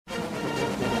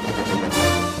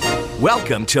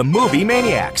Welcome to Movie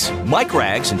Maniacs. Mike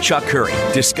Rags and Chuck Curry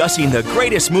discussing the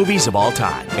greatest movies of all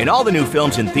time and all the new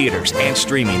films in theaters and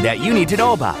streaming that you need to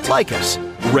know about. Like us,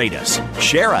 rate us,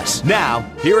 share us. Now,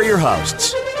 here are your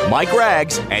hosts, Mike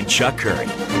Rags and Chuck Curry.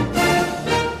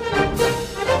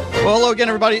 Well, hello again,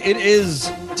 everybody. It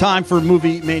is time for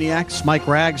Movie Maniacs. Mike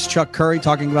Rags, Chuck Curry,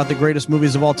 talking about the greatest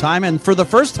movies of all time. And for the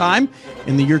first time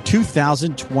in the year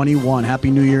 2021. Happy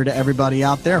New Year to everybody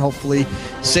out there. Hopefully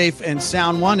safe and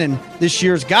sound one. And this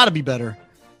year's got to be better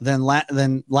than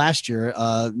last year.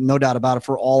 No doubt about it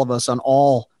for all of us on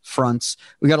all fronts.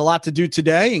 We got a lot to do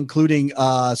today, including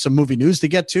some movie news to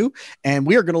get to. And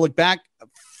we are going to look back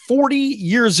 40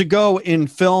 years ago in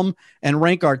film and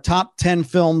rank our top 10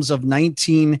 films of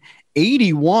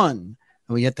 1981.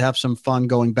 We get to have some fun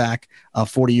going back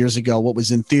 40 years ago, what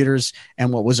was in theaters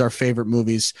and what was our favorite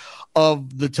movies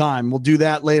of the time. We'll do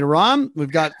that later on.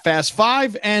 We've got Fast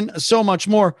Five and so much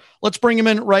more. Let's bring him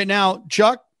in right now.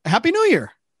 Chuck, Happy New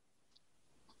Year.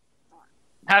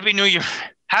 Happy New Year.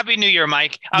 Happy New Year,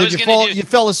 Mike. You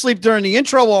fell asleep during the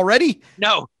intro already?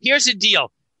 No, here's the deal.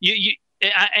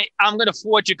 I'm going to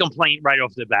forge a complaint right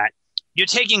off the bat. You're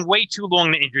taking way too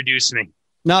long to introduce me.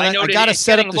 No, I got to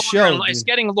set up the show.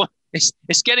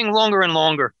 It's getting longer and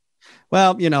longer.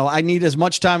 Well, I need as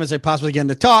much time as I possibly can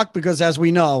to talk because, as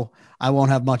we know, I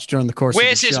won't have much during the course of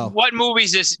the show. What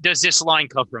movies does this line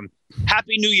come from?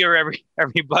 Happy New Year,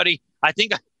 everybody. I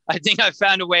think I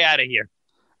found a way out of here.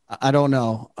 I don't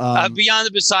know. Beyond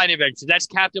the Poseidon Adventure. That's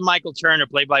Captain Michael Turner,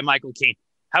 played by Michael Caine.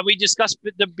 Have we discussed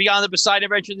the Beyond the Poseidon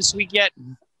Adventure this week yet?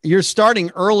 You're starting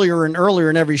earlier and earlier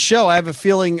in every show. I have a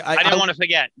feeling I don't want to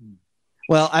forget.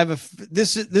 Well,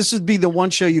 this would be the one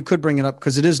show you could bring it up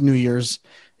because it is New Year's.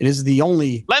 It is the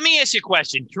only. Let me ask you a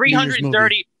question.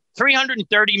 330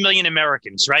 million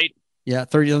Americans, right? Yeah,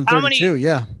 32.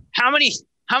 Yeah. How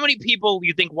many people do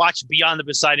you think watch Beyond the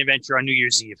Poseidon Adventure on New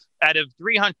Year's Eve? Out of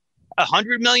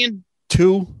 100 million?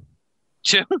 Two.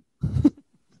 Two.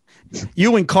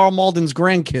 You and Carl Malden's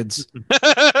grandkids.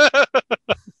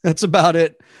 That's about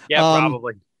it. Yeah,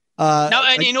 probably. Now,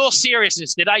 and in all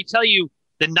seriousness, did I tell you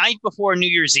the night before New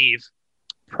Year's Eve,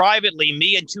 privately,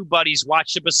 me and two buddies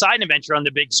watched the Poseidon Adventure on the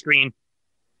big screen?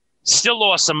 Still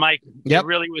awesome, Mike. Yep. It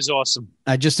really was awesome.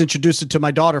 I just introduced it to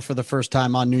my daughter for the first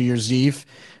time on New Year's Eve.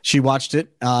 She watched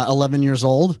it, 11 years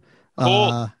old.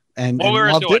 Cool. And what were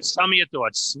her loved thoughts? It. Tell me your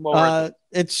thoughts.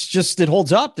 It's just, it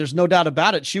holds up. There's no doubt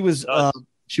about it. She was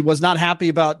not happy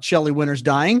about Shelley Winters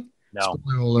dying. No.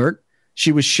 Spoiler alert.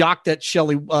 She was shocked that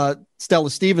Stella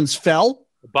Stevens fell.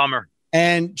 Bummer.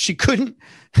 And she couldn't.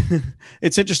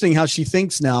 It's interesting how she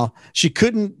thinks now. She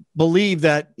couldn't believe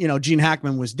that, Gene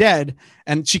Hackman was dead.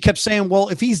 And she kept saying, well,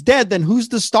 if he's dead, then who's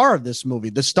the star of this movie?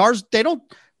 The stars, it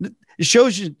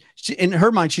shows you, in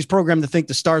her mind, she's programmed to think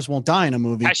the stars won't die in a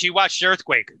movie. Has she watched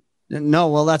Earthquake? No,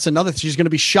 well, that's another. She's going to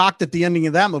be shocked at the ending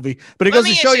of that movie. But it goes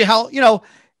to show you how,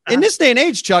 in this day and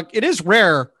age, Chuck, it is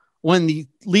rare when the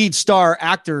lead star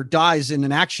actor dies in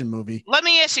an action movie. Let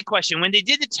me ask you a question. When they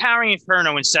did the Towering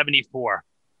Inferno in 1974,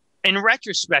 in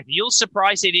retrospect, you're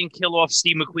surprised they didn't kill off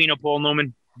Steve McQueen or Paul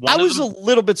Newman? I was a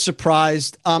little bit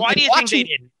surprised. Why do you think they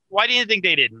didn't? Why do you think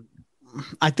they didn't?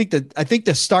 I think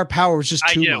the star power was just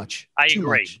too much. I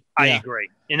agree. I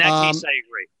agree. In that case, I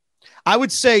agree. I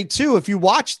would say, too, if you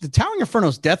watch the Towering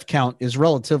Inferno's death count is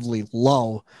relatively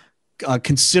low,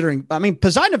 considering,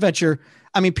 Poseidon Adventure,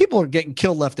 people are getting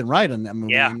killed left and right in that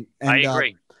movie. Yeah, I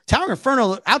agree. Towering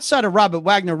Inferno, outside of Robert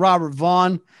Wagner, Robert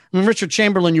Vaughn, Richard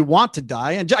Chamberlain, you want to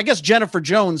die. And I guess Jennifer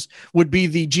Jones would be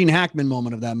the Gene Hackman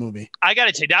moment of that movie. I got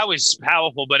to tell you, that was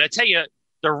powerful. But I tell you,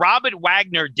 the Robert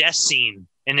Wagner death scene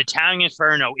in the Towering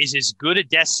Inferno is as good a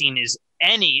death scene as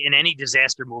any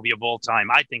disaster movie of all time.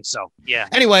 I think so. Yeah.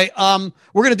 Anyway,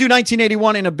 we're going to do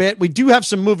 1981 in a bit. We do have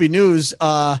some movie news.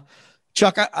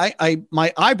 Chuck, I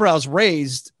my eyebrows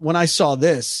raised when I saw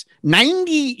this.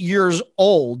 90 years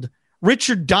old,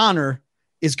 Richard Donner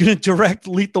is going to direct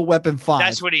Lethal Weapon 5.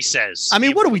 That's what he says.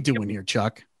 What are we doing here,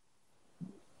 Chuck?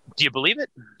 Do you believe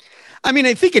it?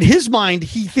 I think in his mind,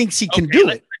 he thinks he can do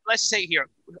it. Let's say here,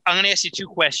 I'm going to ask you two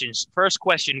questions. First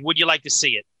question, would you like to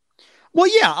see it? Well,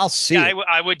 yeah, I'll see it.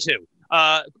 I would too.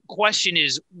 Question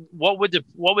is, what would the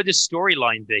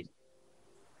storyline be?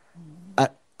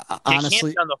 Honestly, they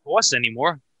can't be on the horse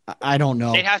anymore. I don't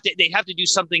know. They have to do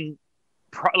something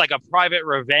like a private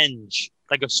revenge,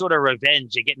 like a sort of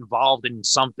revenge. They get involved in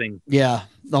something. Yeah,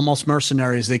 almost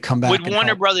mercenaries. They come back. Would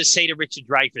Warner Brothers say to Richard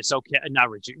Dreyfuss, okay, not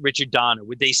Richard Donner,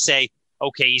 would they say,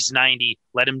 okay, he's 90,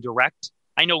 let him direct?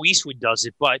 I know Eastwood does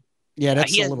it, but yeah,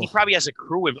 he probably has a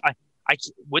crew. I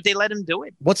Would they let him do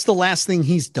it? What's the last thing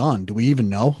he's done? Do we even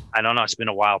know? I don't know. It's been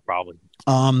a while, probably.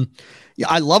 Yeah,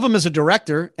 I love him as a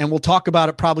director, and we'll talk about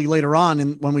it probably later on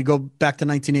when we go back to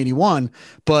 1981.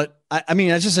 But I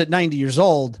mean, I just at 90 years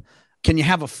old, can you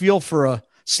have a feel for a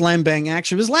slam bang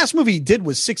action? His last movie he did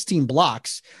was 16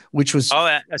 Blocks, which was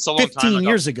that's a long 15 time ago.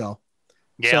 years ago.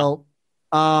 Yeah. So,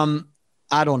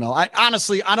 I don't know. I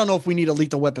don't know if we need a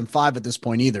Lethal Weapon 5 at this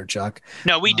point either, Chuck.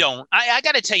 No, we don't. I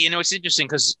got to tell you, it's interesting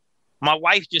because my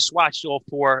wife just watched all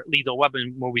 4 Lethal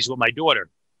Weapon movies with my daughter.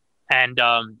 And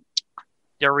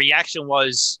their reaction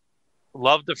was,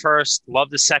 love the first, love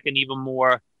the second even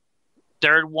more.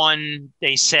 Third one,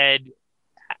 they said,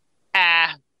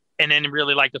 and then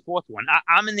really like the fourth one.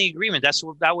 I'm in the agreement.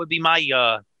 That would be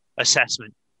my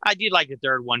assessment. I did like the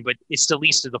third one, but it's the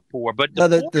least of the 4. But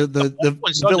the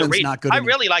villain's not good. I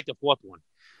really like the fourth one.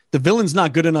 The villain's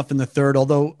not good enough in the third,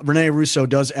 although Rene Russo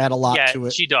does add a lot to it. Yeah,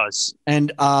 she does. And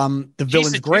the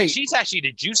villain's great. She's actually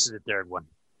the juice of the third one.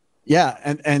 Yeah,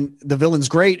 and the villain's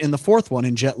great in the fourth one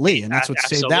in Jet Li, and that's what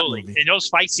saved that movie. And those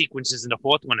fight sequences in the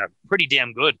fourth one are pretty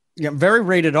damn good. Yeah, very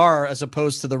rated R as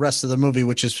opposed to the rest of the movie,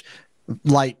 which is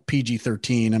light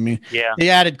PG-13. I mean, they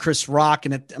added Chris Rock,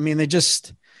 and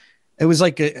it was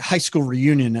like a high school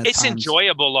reunion. It's times.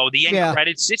 Enjoyable, though. The end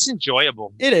credits, it's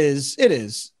enjoyable. It is.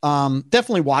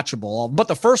 Definitely watchable. But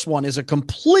the first one is a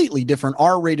completely different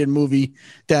R-rated movie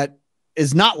that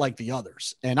is not like the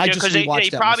others. And I just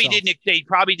rewatched that myself. They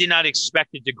probably did not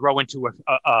expect it to grow into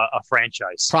a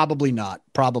franchise. Probably not.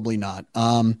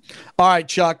 All right,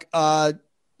 Chuck.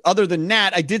 Other than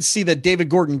that, I did see that David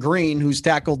Gordon Green, who's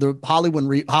tackled the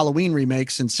Halloween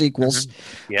remakes and sequels,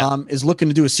 is looking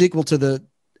to do a sequel to The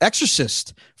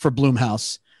Exorcist for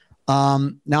Blumhouse.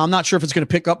 Now, I'm not sure if it's going to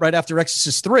pick up right after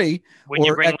Exorcist 3. When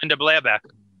you bring Linda Blair back.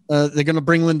 They're going to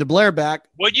bring Linda Blair back.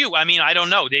 Would you? I mean, I don't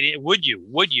know. Would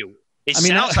you? It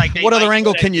sounds like what other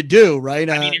angle can you do, right?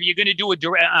 I mean, if you're going to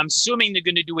do I'm assuming they're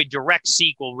going to do a direct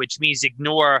sequel, which means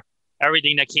ignore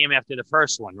everything that came after the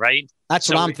first one, right? That's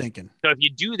what I'm thinking. So if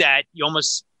you do that, you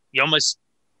almost,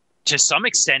 to some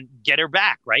extent, get her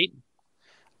back, right?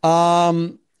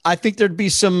 I think there'd be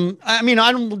some. I mean,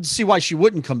 I don't see why she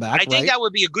wouldn't come back. I think that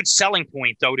would be a good selling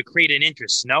point, though, to create an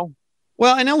interest. No.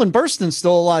 Well, and Ellen Burstyn's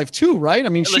still alive too, right? I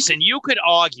mean, listen, you could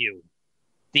argue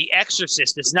The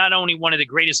Exorcist is not only one of the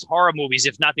greatest horror movies,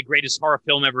 if not the greatest horror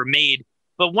film ever made,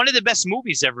 but one of the best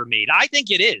movies ever made. I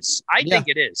think it is. I think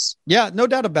it is. Yeah, no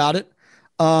doubt about it.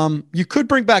 You could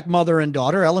bring back mother and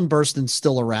daughter. Ellen Burstyn's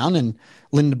still around, and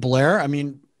Linda Blair. I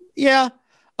mean, yeah.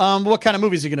 What kind of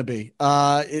movie is it going to be?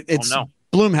 It's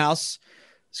Blumhouse.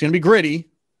 It's going to be gritty.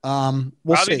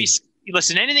 We'll see.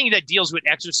 Listen, anything that deals with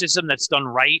exorcism that's done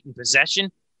right and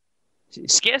possession,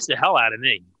 it scares the hell out of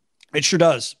me. It sure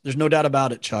does. There's no doubt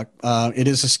about it, Chuck. It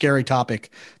is a scary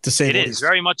topic to say. It is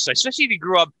very much so, especially if you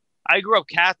grew up. I grew up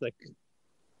Catholic,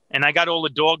 and I got all the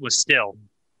dogma still,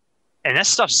 and that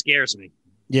stuff scares me.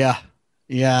 Yeah.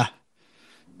 It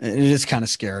is kind of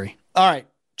scary. All right,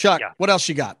 Chuck. Yeah. What else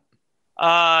you got?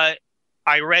 I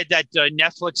read that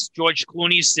Netflix George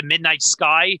Clooney's The Midnight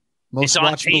Sky most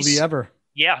watched movie ever.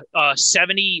 Yeah,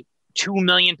 72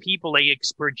 million people they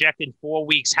projected in 4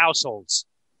 weeks households.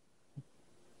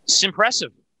 It's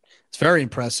impressive. It's very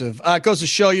impressive. It goes to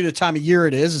show you the time of year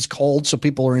it is. It's cold, so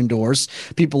people are indoors.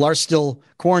 People are still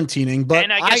quarantining. But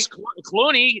and I guess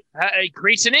Clooney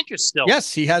creates an interest still.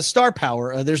 Yes, he has star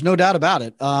power. There's no doubt about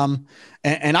it.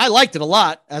 And I liked it a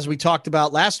lot, as we talked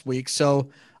about last week.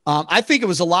 So I think it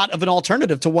was a lot of an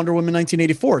alternative to Wonder Woman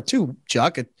 1984, too,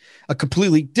 Chuck. A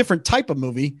completely different type of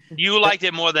movie. You liked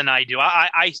it more than I do.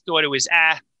 I thought it was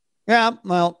Yeah,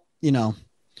 well,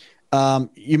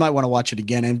 you might want to watch it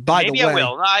again. And maybe I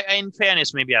will. In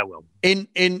fairness, maybe I will.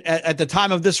 At the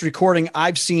time of this recording,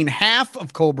 I've seen half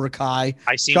of Cobra Kai.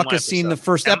 Chuck has seen the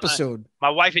first episode. My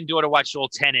wife and daughter watched all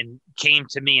 10 and came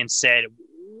to me and said,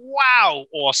 "Wow,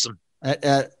 awesome,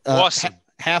 awesome."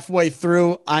 Halfway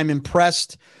through, I'm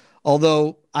impressed.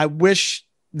 Although I wish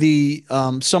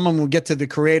someone would get to the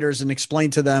creators and explain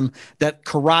to them that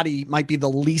karate might be the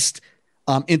least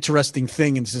interesting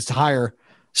thing in this entire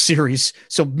series.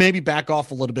 So maybe back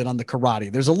off a little bit on the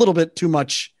karate. There's a little bit too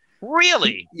much.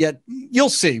 Really? Yeah. You'll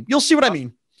see what I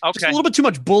mean. Okay. Just a little bit too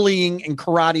much bullying and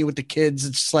karate with the kids.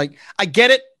 It's just like, I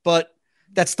get it, but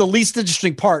that's the least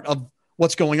interesting part of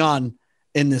what's going on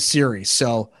in this series.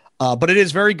 So, but it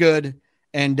is very good.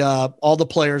 And all the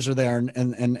players are there,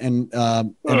 and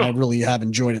I really have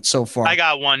enjoyed it so far. I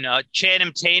got one.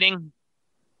 Channing Tatum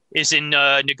is in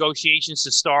negotiations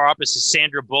to star opposite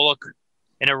Sandra Bullock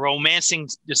in a romancing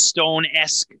the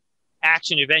Stone-esque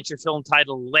action-adventure film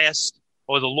titled The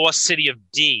Lost City of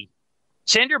D.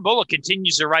 Sandra Bullock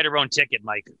continues to write her own ticket,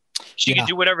 Mike. She can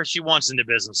do whatever she wants in the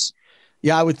business.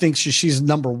 Yeah, I would think she's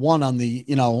number one on the,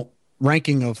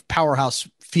 ranking of powerhouse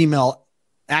female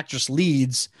actress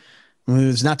leads. I mean,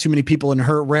 there's not too many people in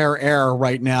her rare air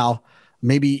right now.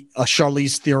 Maybe a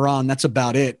Charlize Theron. That's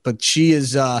about it. But she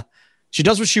is, she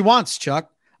does what she wants,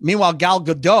 Chuck. Meanwhile, Gal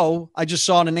Gadot, I just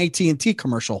saw in an AT&T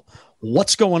commercial.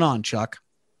 What's going on, Chuck?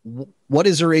 What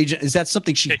is her agent? Is that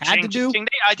something she had to do?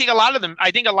 I think a lot of,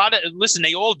 listen,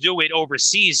 they all do it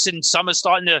overseas, and some are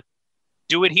starting to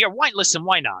do it here. Why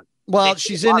not? Well,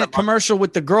 she's in a commercial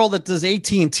with the girl that does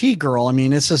AT&T girl. I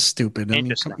mean, it's just stupid. I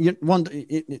mean, you want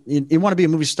to be a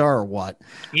movie star or what?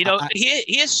 I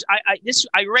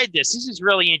read this. This is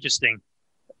really interesting.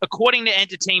 According to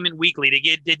Entertainment Weekly,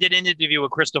 they did an interview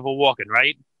with Christopher Walken,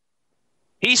 right?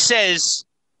 He says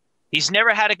he's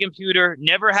never had a computer,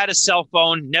 never had a cell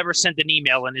phone, never sent an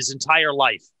email in his entire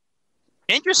life.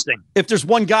 Interesting. If there's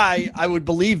one guy, I would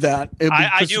believe that.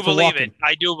 I do believe it.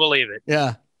 I do believe it.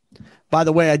 Yeah. By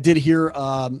the way, I did hear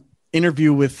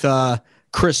interview with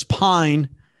Chris Pine.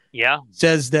 Yeah.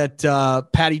 Says that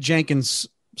Patty Jenkins'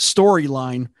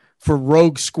 storyline for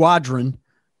Rogue Squadron,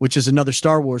 which is another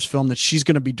Star Wars film that she's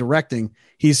going to be directing,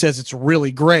 he says it's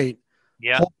really great.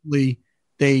 Yeah. Hopefully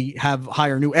they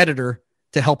hire a new editor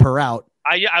to help her out.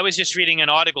 I was just reading an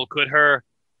article. Could her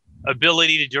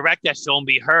ability to direct that film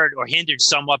be hurt or hindered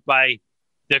somewhat by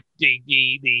the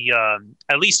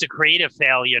at least the creative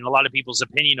failure in a lot of people's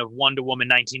opinion of Wonder Woman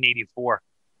 1984?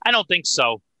 I don't think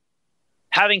so.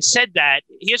 Having said that,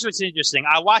 here's what's interesting.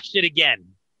 I watched it again,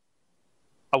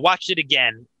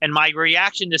 and my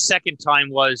reaction the second time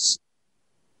was,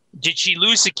 did she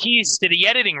lose the keys to the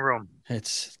editing room?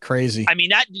 It's crazy. I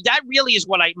mean, that really is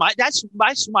what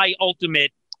that's my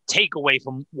ultimate takeaway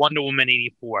from Wonder Woman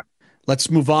 84. Let's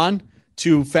move on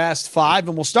to Fast Five,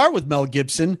 and we'll start with Mel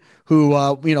Gibson, who,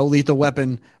 Lethal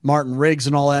Weapon, Martin Riggs,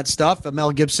 and all that stuff.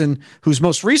 Mel Gibson, whose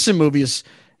most recent movie is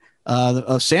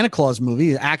a Santa Claus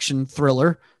movie, action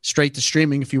thriller, straight to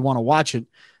streaming if you want to watch it.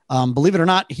 Believe it or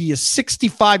not, he is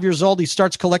 65 years old. He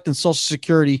starts collecting Social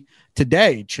Security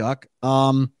today, Chuck.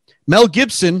 Mel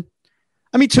Gibson,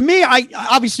 I mean, to me,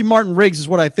 obviously Martin Riggs is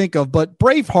what I think of, but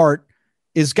Braveheart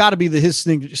is got to be his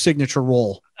signature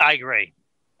role. I agree.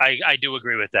 I do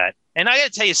agree with that. And I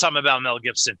got to tell you something about Mel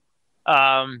Gibson.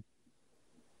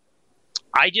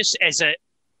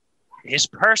 His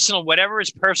personal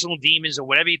demons or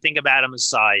whatever you think about him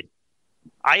aside,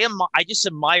 I just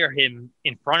admire him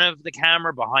in front of the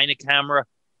camera, behind the camera.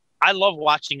 I love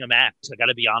watching him act. I got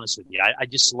to be honest with you. I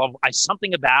just love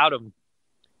something about him.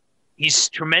 He's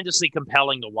tremendously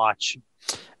compelling to watch.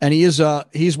 And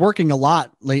he's working a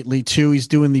lot lately too. He's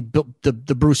doing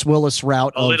the Bruce Willis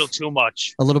route. A little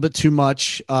bit too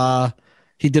much.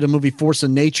 He did a movie Force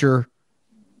of Nature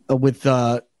with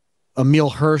Emile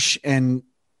Hirsch and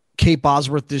Kate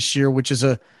Bosworth this year, which is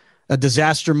a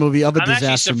disaster movie of a disaster movie.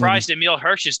 I'm actually surprised Emile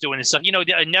Hirsch is doing this stuff.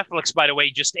 Netflix, by the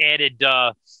way, just added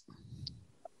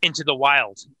Into the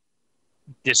Wild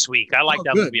this week. I like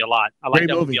that movie a lot.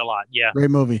 Movie a lot. Yeah.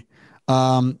 Great movie.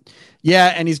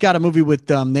 Yeah, and he's got a movie with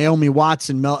Naomi Watts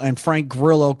and Frank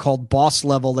Grillo called Boss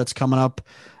Level that's coming up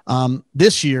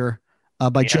this year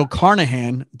by Joe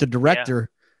Carnahan, the director.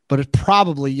 Yeah. But it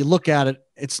probably, you look at it,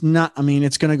 it's not, I mean,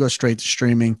 it's going to go straight to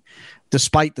streaming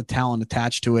despite the talent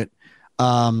attached to it.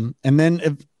 And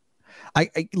then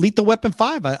Lethal Weapon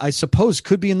 5, I suppose,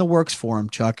 could be in the works for him,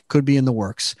 Chuck. Could be in the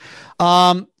works.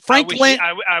 I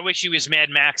wish he was Mad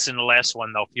Max in the last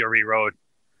one, though, Fury Road.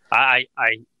 I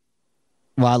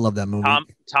love that movie.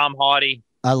 Tom Hardy.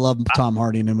 I love Tom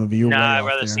Hardy in the movie. I'd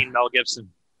rather see Mel Gibson.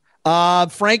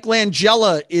 Frank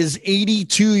Langella is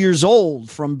 82 years old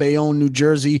from Bayonne, New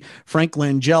Jersey. Frank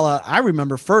Langella, I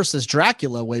remember first as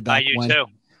Dracula way back when. I do too.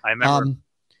 I remember.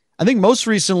 I think most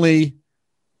recently,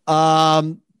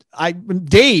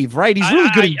 Dave, right? He's really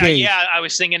good at Dave. I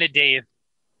was thinking of Dave.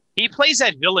 He plays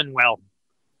that villain well.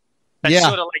 That's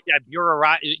sort of like that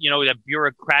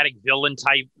bureaucratic villain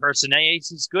type person.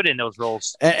 He's good in those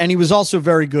roles. And he was also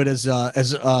very good as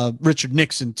Richard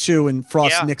Nixon too, and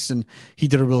Frost Nixon. He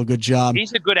did a real good job.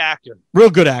 He's a good actor.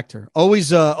 Real good actor. Always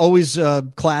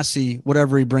classy,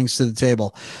 whatever he brings to the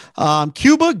table.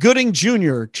 Cuba Gooding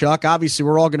Jr., Chuck. Obviously,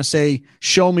 we're all going to say,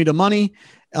 "Show me the money."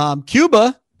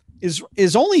 Cuba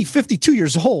is only 52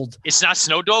 years old. It's not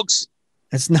Snow Dogs.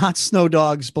 It's not Snow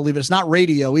Dogs. Believe it. It's not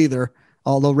Radio either.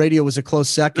 Although Radio was a close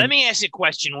second. Let me ask you a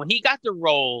question. When he got the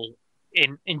role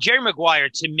in Jerry Maguire,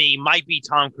 to me, might be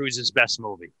Tom Cruise's best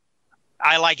movie.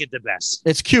 I like it the best.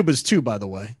 It's Cuba's too, by the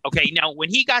way. Okay, now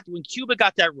when Cuba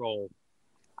got that role,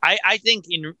 I think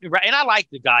and I like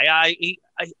the guy.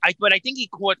 But I think he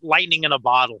caught lightning in a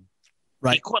bottle.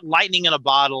 Right. He caught lightning in a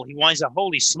bottle. He winds up,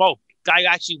 holy smoke. guy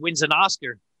actually wins an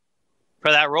Oscar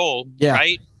for that role,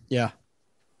 right? Yeah.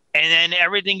 And then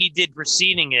everything he did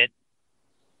preceding it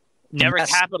never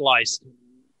capitalized.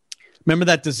 Remember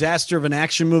that disaster of an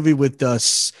action movie with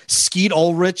Skeet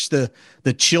Ulrich, the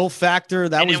Chill Factor?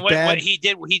 That was bad. What he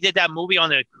did that movie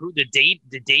on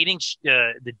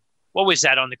what was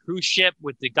that on the cruise ship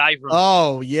with the guy from?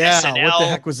 Oh yeah, SNL? What the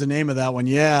heck was the name of that one?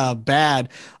 Yeah, bad.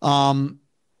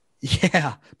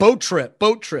 Yeah, Boat Trip.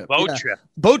 Boat Trip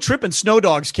and Snow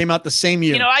Dogs came out the same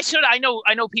year. I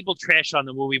know people trash on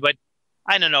the movie, but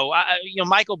I don't know.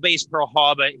 Michael Bay's Pearl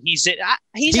Harbor. He's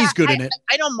good in it.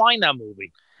 I don't mind that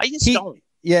movie. I just don't.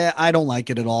 Yeah, I don't like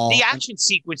it at all. The action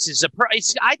sequences,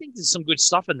 I think there's some good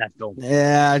stuff in that film.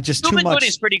 Yeah, just too much.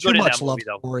 Is pretty good in that movie,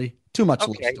 though. Too much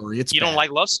love story. You don't like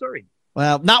love story?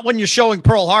 Well, not when you're showing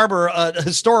Pearl Harbor, a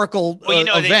historical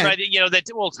event.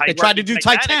 They tried to do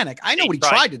Titanic. I know what he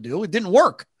tried to do. It didn't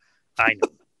work. I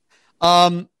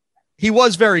know. He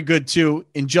was very good too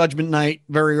in Judgment Night,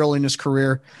 very early in his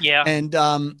career. Yeah, and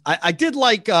I did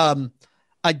like the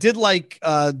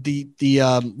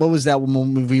what was that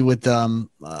one movie with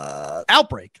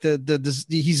Outbreak?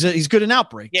 He's good in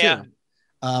Outbreak too.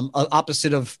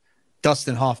 Opposite of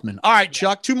Dustin Hoffman. All right,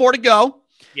 Chuck, 2 more to go.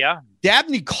 Yeah.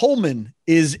 Dabney Coleman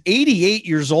is 88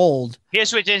 years old.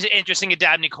 Here's what's interesting at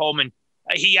Dabney Coleman.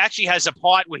 He actually has a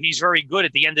part where he's very good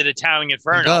at the end of the Towering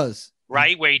Inferno. He does.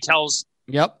 Right? Where he tells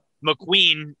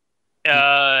McQueen,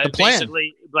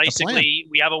 basically,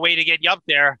 we have a way to get you up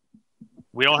there.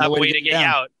 We don't have a way to get you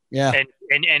out. Yeah.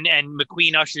 And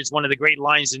McQueen ushers one of the great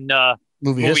lines in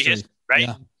movie history, right?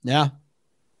 Yeah.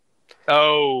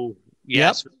 Oh,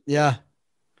 yes. Yep. Yeah.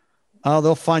 Oh,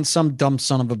 they'll find some dumb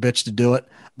son of a bitch to do it.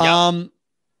 Yep.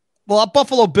 Well,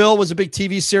 Buffalo Bill was a big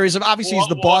TV series. Obviously, he's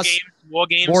the boss. War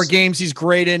Games. He's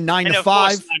great in 9 to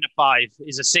 5. 9 to 5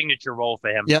 is a signature role for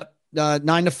him. Yep.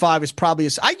 9 to 5 is probably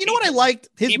you know what I liked?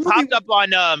 He popped up on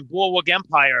Boardwalk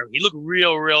Empire. He looked real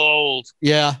old.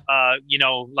 Yeah.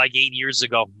 Like 8 years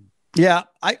ago. Yeah.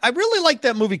 I really like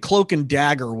that movie Cloak and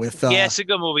Dagger with it's a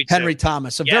good movie too. Henry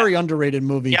Thomas. A very underrated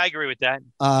movie. Yeah, I agree with that.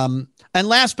 And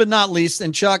last but not least,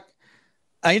 and Chuck,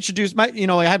 I introduced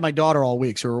I had my daughter all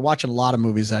week, so we were watching a lot of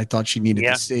movies that I thought she needed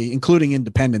to see, including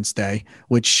Independence Day,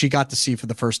 which she got to see for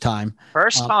the first time.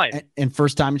 And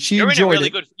first time. And she enjoyed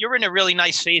it. You're in a really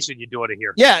nice phase with your daughter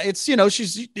here. Yeah, it's, you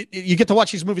get to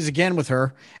watch these movies again with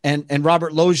her. And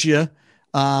Robert Loggia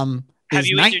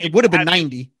it would have been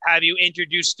 90. Have you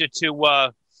introduced her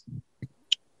to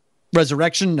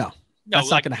Resurrection? No.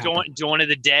 That's not going to happen. Dawn of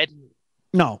the Dead?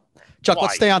 No. Chuck,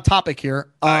 let's stay on topic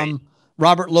here.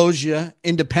 Robert Loggia,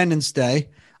 Independence Day,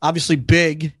 obviously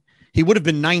big. He would have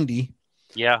been 90.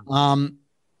 Yeah. I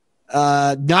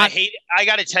got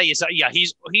to tell you,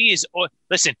 he is.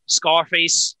 Listen,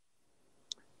 Scarface.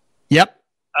 Yep.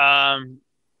 I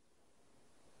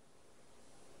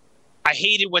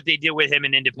hated what they did with him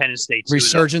in Independence Day too.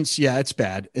 Resurgence, it's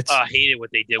bad. I hated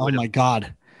what they did with him. Oh my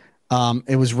God.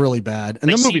 It was really bad.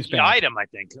 And the movie's bad. Him, I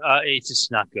think. It's just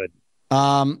not good.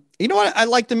 You know what? I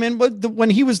liked him in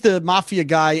when he was the mafia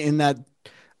guy in that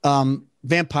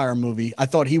vampire movie. I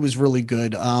thought he was really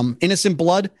good. Innocent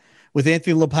Blood with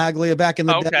Anthony LaPaglia back in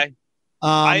the day.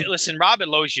 Listen, Robert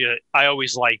Loggia, I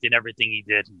always liked in everything he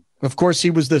did. Of course, he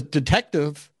was the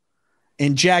detective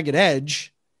in Jagged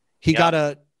Edge. He got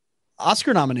a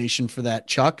Oscar nomination for that,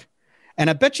 Chuck. And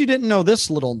I bet you didn't know this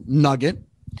little nugget.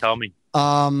 Tell me.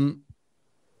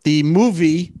 The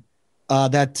movie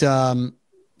that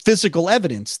Physical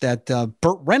Evidence that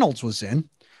Burt Reynolds was in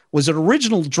was an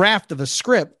original draft of a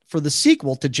script for the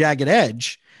sequel to Jagged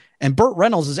Edge. And Burt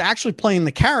Reynolds is actually playing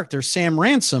the character Sam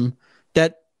Ransom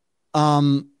that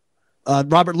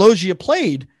Robert Loggia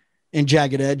played in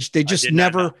Jagged Edge. They just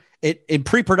never, in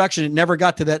pre-production, it never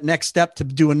got to that next step to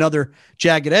do another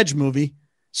Jagged Edge movie.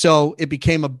 So it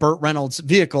became a Burt Reynolds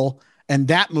vehicle. And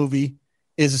that movie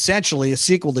is essentially a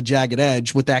sequel to Jagged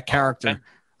Edge with that character. Okay.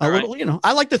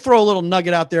 I like to throw a little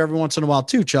nugget out there every once in a while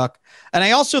too, Chuck. And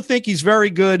I also think he's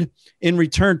very good in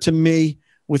Return to Me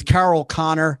with Carol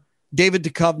Connor, David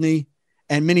Duchovny,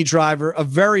 and Minnie Driver, a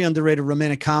very underrated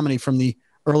romantic comedy from the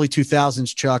early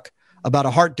 2000s, Chuck, about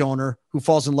a heart donor who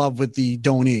falls in love with the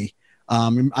donee.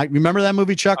 I remember that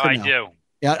movie, Chuck? I do.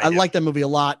 Yeah, I like that movie a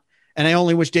lot. And I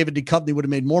only wish David Duchovny would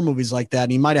have made more movies like that.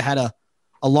 And he might have had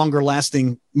a longer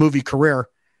lasting movie career.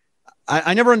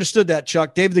 I never understood that,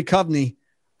 Chuck. David Duchovny,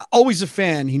 always a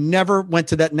fan. He never went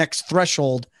to that next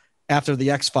threshold after the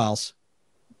X-Files.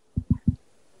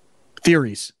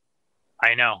 Theories.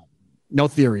 I know. No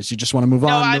theories. You just want to move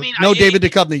on. I mean, David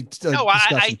Duchovny.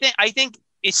 I think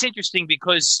it's interesting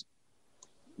because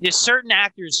there's certain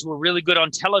actors who are really good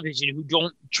on television who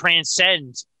don't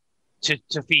transcend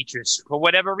to features for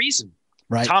whatever reason.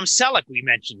 Right. Tom Selleck, we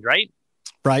mentioned, right?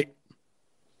 Right.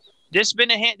 This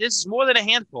is more than a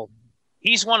handful.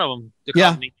 He's one of them.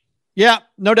 Yeah,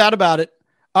 no doubt about it.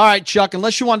 All right, Chuck,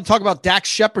 unless you want to talk about Dax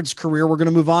Shepard's career, we're going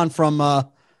to move on from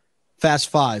Fast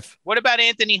Five. What about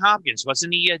Anthony Hopkins?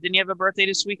 Didn't he have a birthday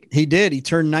this week? He did. He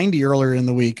turned 90 earlier in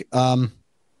the week,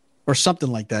 or something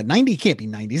like that. 90? He can't be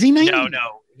 90. Is he 90?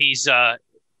 No.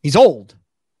 He's old.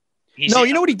 You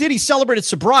know what he did? He celebrated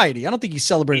sobriety. I don't think he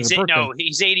celebrated a birthday. No,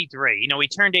 he's 83. He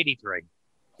turned 83.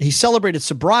 He celebrated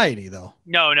sobriety, though.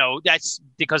 No, that's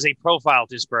because they profiled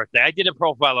his birthday. I did a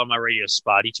profile on my radio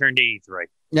spot. He turned 83.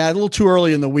 Yeah, a little too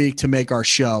early in the week to make our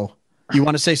show. You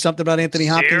want to say something about Anthony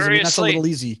Hopkins? Seriously? I mean, that's a little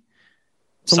easy.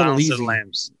 It's a Silence little easy. of the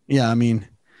Lambs. Yeah, I mean,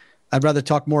 I'd rather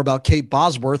talk more about Kate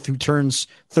Bosworth, who turns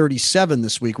 37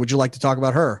 this week. Would you like to talk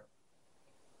about her?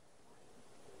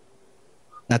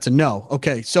 That's a no.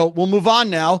 Okay, so we'll move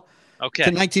on now. Okay.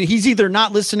 To 19. He's either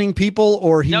not listening, people,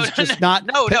 or he's just not.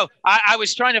 No. I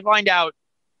was trying to find out.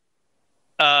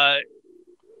 I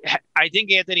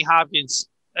think Anthony Hopkins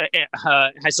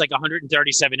has like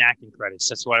 137 acting credits.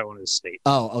 That's what I wanted to state.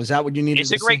 Oh, is that what you needed?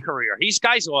 It's a great career.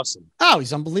 Guy's awesome. Oh,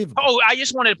 he's unbelievable. Oh, I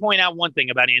just wanted to point out one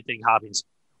thing about Anthony Hopkins.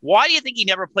 Why do you think he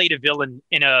never played a villain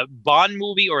in a Bond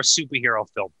movie or a superhero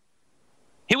film?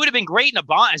 He would have been great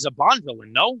as a Bond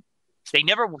villain, no? They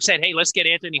never said, hey, let's get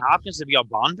Anthony Hopkins to be a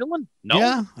Bond villain? No.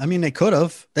 Yeah, I mean, they could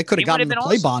have. They could have gotten him to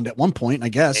play Bond at one point, I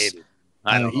guess. Maybe.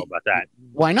 I don't know about that.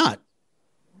 Why not?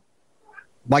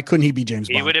 Why couldn't he be James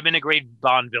Bond? He would have been a great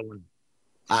Bond villain.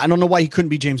 I don't know why he couldn't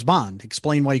be James Bond.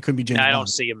 Explain why he couldn't be James Bond. I don't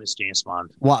see him as James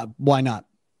Bond. Why not?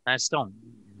 I just don't.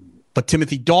 But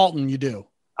Timothy Dalton, you do.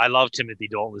 I love Timothy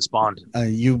Dalton as Bond.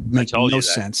 You make no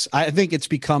sense. I think it's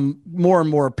become more and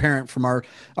more apparent from our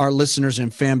listeners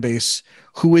and fan base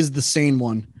who is the sane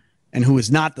one and who is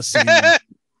not the sane one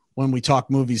when we talk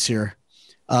movies here.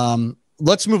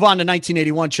 Let's move on to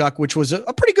 1981, Chuck, which was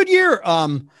a pretty good year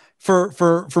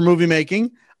for movie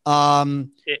making.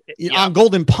 On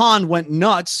Golden Pond went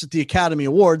nuts at the Academy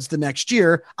Awards the next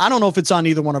year. I don't know if it's on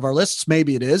either one of our lists.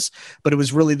 Maybe it is, but it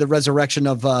was really the resurrection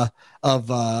of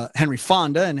Henry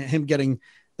Fonda and him getting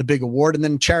the big award, and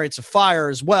then Chariots of Fire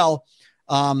as well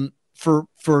for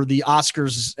the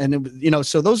Oscars. And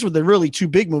so those were the really two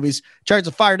big movies. Chariots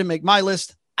of Fire didn't make my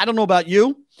list. I don't know about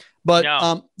you,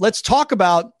 but let's talk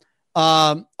about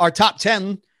our top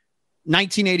 10.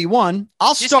 1981.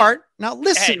 I'll start. Now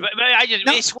listen.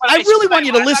 I really want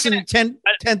you to listen 10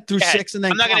 through 6 and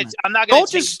then I'm not don't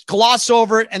just gloss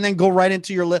over it and then go right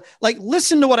into your list. Like,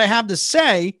 listen to what I have to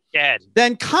say,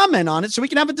 then comment on it so we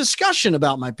can have a discussion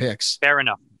about my picks. Fair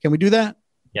enough. Can we do that?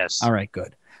 Yes. All right,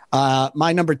 good.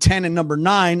 My number 10 and number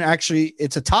 9, actually,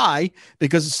 it's a tie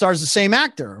because it stars the same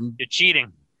actor. You're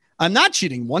cheating. I'm not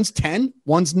cheating. One's 10,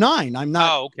 one's 9. I'm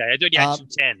not. Oh, okay. I thought you had two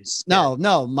 10s.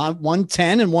 No. My 1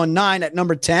 10 and 1 9 at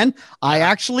number 10. I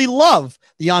actually love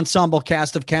the ensemble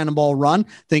cast of Cannonball Run.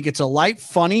 Think it's a light,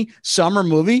 funny summer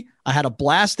movie. I had a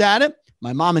blast at it.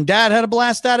 My mom and dad had a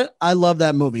blast at it. I love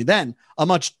that movie. Then a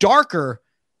much darker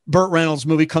Burt Reynolds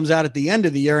movie comes out at the end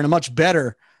of the year, and a much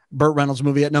better Burt Reynolds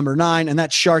movie at number 9, and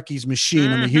that's Sharky's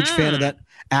Machine. I'm a huge fan of that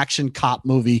action cop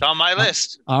movie. It's on my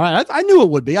list. All right. I knew it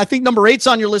would be. I think number 8's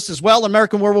on your list as well.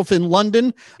 American Werewolf in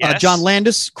London. Yes. John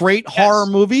Landis, great horror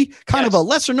movie. Kind of a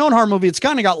lesser known horror movie. It's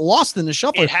kind of got lost in the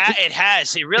shuffle. It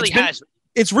has. It really has.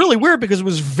 It's really weird because it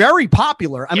was very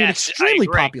popular. I mean, extremely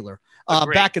popular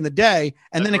back in the day.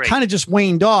 And then it kind of just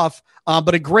waned off.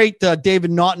 But a great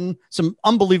David Naughton, some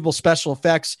unbelievable special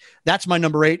effects. That's my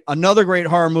number 8. Another great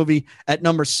horror movie at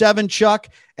number 7, Chuck.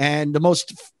 And the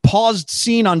most paused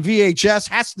scene on VHS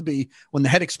has to be when the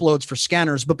head explodes for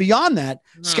Scanners. But beyond that,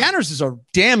 Scanners is a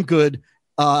damn good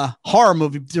horror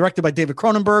movie directed by David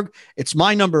Cronenberg. It's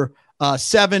my number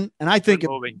 7. And I think it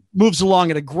moves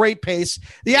along at a great pace.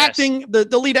 The acting,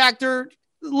 the lead actor,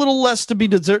 a little less to be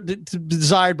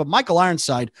desired, but Michael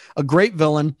Ironside, a great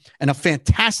villain and a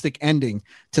fantastic ending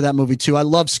to that movie too. I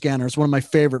love Scanners, one of my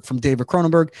favorite from David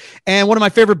Cronenberg. And one of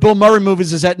my favorite Bill Murray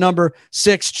movies is at number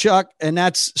 6, Chuck, and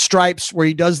that's Stripes, where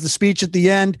he does the speech at the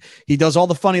end. He does all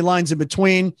the funny lines in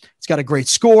between. It's got a great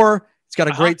score. It's got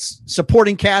a great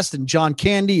supporting cast, and John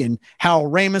Candy and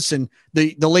Harold Ramis and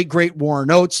the late great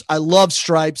Warren Oates. I love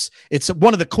Stripes. It's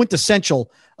one of the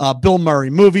quintessential Bill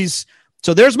Murray movies.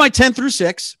 So there's my 10 through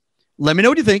 6. Let me know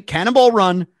what you think. Cannonball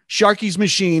Run, Sharky's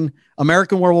Machine,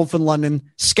 American Werewolf in London,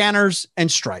 Scanners,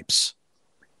 and Stripes.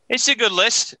 It's a good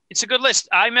list.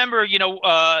 I remember,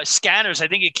 Scanners. I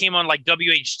think it came on like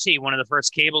WHT, one of the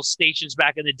first cable stations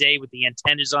back in the day with the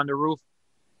antennas on the roof.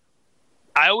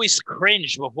 I always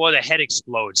cringe before the head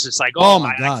explodes. It's like, oh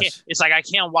my gosh. It's like, I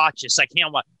can't watch this. I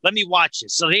can't watch. Let me watch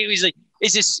this. So he's like,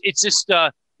 it's just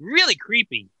really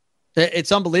creepy.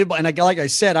 It's unbelievable. And like I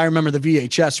said, I remember the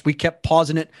VHS. We kept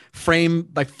pausing it frame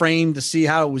by frame to see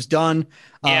how it was done.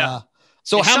 Yeah.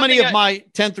 So it's how many of my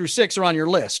 10 through 6 are on your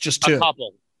list? Just 2? A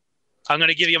couple. I'm going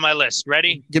to give you my list.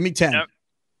 Ready? Give me 10.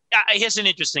 Here's an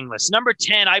interesting list. Number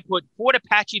 10, I put Fort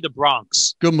Apache, The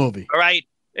Bronx. Good movie. All right.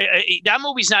 That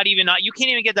movie's not even you can't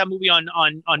even get that movie on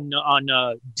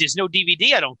there's no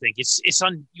DVD. I don't think it's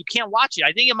on. You can't watch it.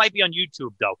 I think it might be on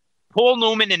YouTube though. Paul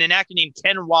Newman and an actor named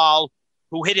Ken Wall,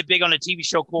 who hit it big on a TV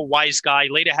show called Wise Guy,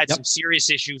 later had some serious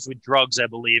issues with drugs, I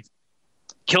believe,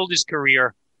 killed his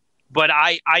career. But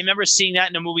I remember seeing that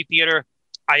in a movie theater.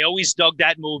 I always dug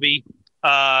that movie.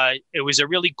 It was a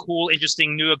really cool,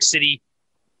 interesting New York City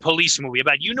police movie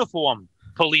about uniformed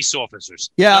police officers.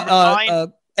 Yeah.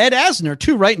 Ed Asner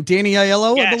too, right? And Danny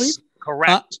Aiello, yes, I believe.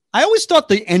 Correct. I always thought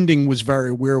the ending was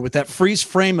very weird with that freeze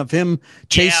frame of him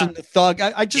chasing the thug.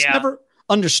 I just never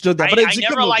understood that. But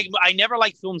I never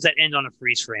like films that end on a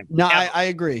freeze frame. No, I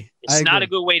agree. It's not a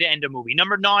good way to end a movie.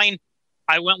 Number 9,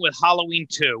 I went with Halloween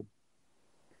 2.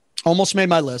 Almost made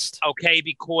my list. Okay,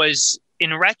 because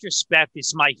in retrospect,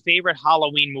 it's my favorite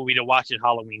Halloween movie to watch at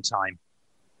Halloween time.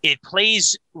 It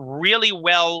plays really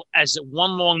well as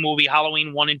one long movie,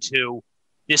 Halloween 1 and 2.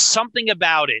 There's something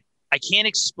about it. I can't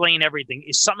explain everything.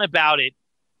 It's something about it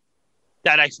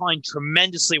that I find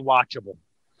tremendously watchable.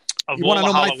 You want to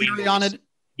know my theory on it?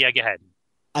 Yeah, go ahead.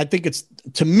 I think it's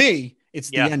the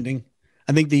ending.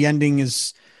 I think the ending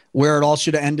is where it all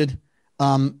should have ended.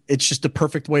 It's just the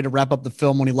perfect way to wrap up the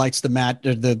film when he lights the mat.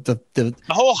 The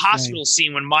whole hospital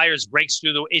scene when Myers breaks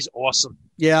through is awesome.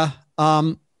 Yeah.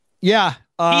 Yeah.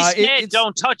 He's dead.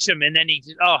 Don't touch him. And then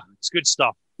it's good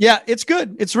stuff. Yeah, it's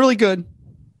good. It's really good.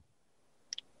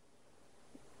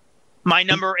 My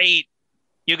number 8,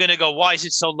 you're going to go, why is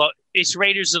it so low? It's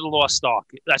Raiders of the Lost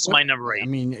Ark. That's my number 8. I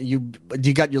mean,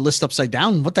 you got your list upside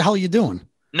down. What the hell are you doing?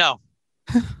 No.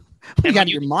 You got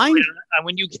your mind? And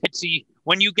when you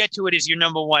get to it as your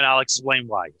number 1, I'll explain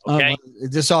why. Okay.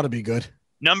 This ought to be good.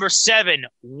 Number 7,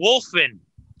 Wolfen.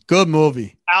 Good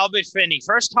movie. Albert Finney.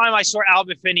 First time I saw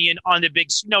Albert Finney on the big.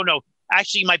 No.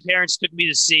 Actually, my parents took me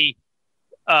to see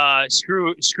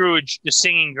Scrooge, the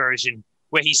singing version,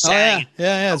 where he sang.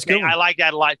 Yeah, it's good. I like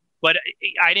that a lot, but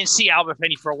I didn't see Albert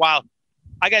Finney for a while.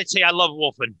 I got to tell you, I love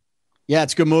Wolfen. Yeah,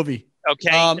 it's a good movie. Okay.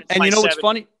 And you know what's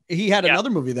funny? He had another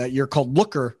movie that year called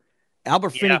Looker. Albert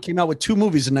Finney came out with 2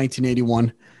 movies in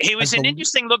 1981. He was an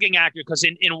interesting looking actor because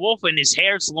in Wolfen, his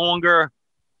hair's longer.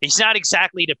 He's not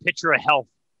exactly the picture of health,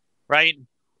 right?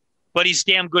 But he's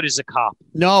damn good as a cop.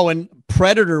 No, and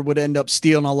Predator would end up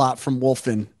stealing a lot from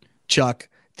Wolfen, Chuck.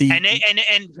 And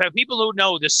for people who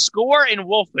know, the score in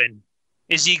Wolfen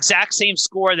is the exact same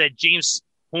score that James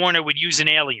Horner would use in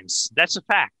Aliens. That's a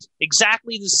fact.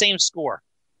 Exactly the same score.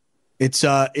 It's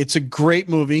a great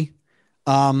movie.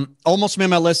 Almost made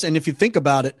my list. And if you think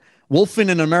about it, Wolfen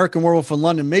and American Werewolf in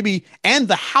London, and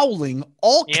The Howling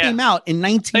all came out in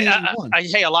 1981.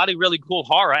 Hey, a lot of really cool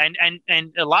horror and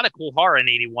a lot of cool horror in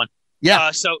 81.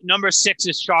 Yeah. So number 6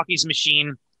 is Sharky's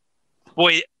Machine.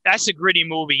 Boy, that's a gritty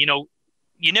movie. You know,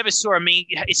 you never saw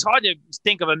it's hard to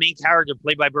think of a main character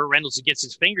played by Burt Reynolds who gets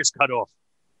his fingers cut off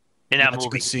in that movie. That's a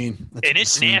good scene.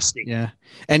 It's nasty. Yeah.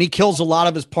 And he kills a lot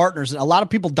of his partners. A lot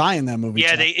of people die in that movie.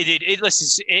 Yeah,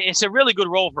 listen, it's a really good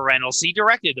role for Reynolds. He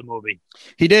directed the movie.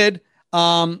 He did.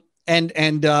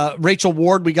 And Rachel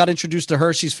Ward, we got introduced to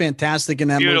her. She's fantastic in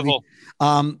that movie.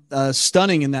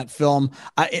 Stunning in that film.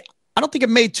 I don't think it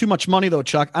made too much money though,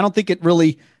 Chuck. I don't think it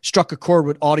really struck a chord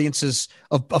with audiences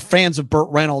of fans of Burt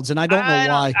Reynolds, and I don't know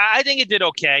why. I think it did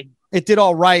okay. It did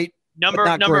all right. Number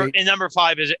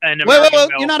 5 is an Wait,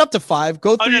 you're not up to 5.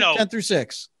 Go through 10 through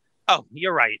 6. Oh,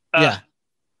 you're right. Yeah.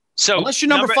 So unless your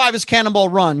number 5 is Cannonball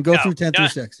Run, go through 10 through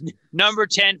 6. Number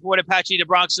 10, Fort Apache, The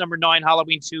Bronx. Number 9,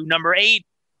 Halloween 2. Number 8,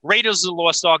 Raiders of the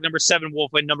Lost Ark. Number 7,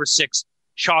 Wolfen. Number 6,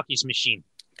 Sharky's Machine.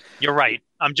 You're right.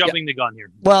 I'm jumping the gun here.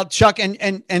 Well, Chuck,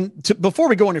 before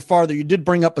we go any farther, you did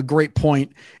bring up a great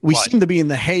point. We seem to be in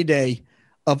the heyday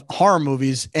of horror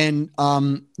movies and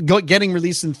getting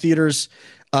released in theaters,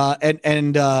 like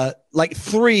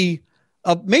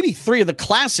maybe 3 of the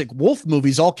classic Wolf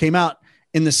movies all came out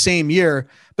in the same year.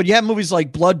 But you have movies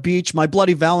like Blood Beach, My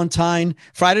Bloody Valentine,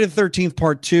 Friday the 13th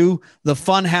Part 2, The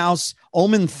Funhouse,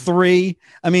 Omen 3.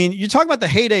 I mean, you talk about the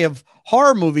heyday of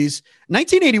horror movies.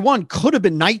 1981 could have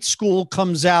been Night School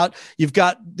comes out. You've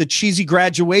got the cheesy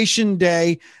Graduation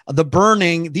Day, The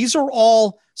Burning. These are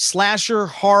all slasher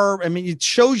horror. I mean, it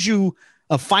shows you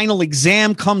a Final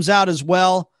Exam comes out as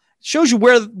well. shows you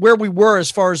where we were as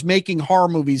far as making horror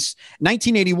movies.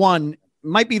 1981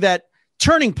 might be that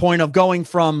turning point of going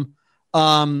from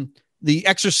the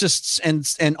Exorcists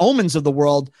and Omens of the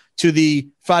world to the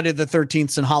Friday the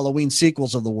 13th and Halloween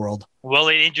sequels of the world. Well,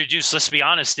 it introduced, let's be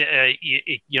honest, Friday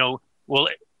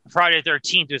the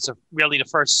 13th was really the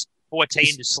first forte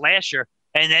into slasher,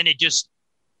 and then it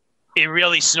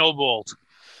really snowballed.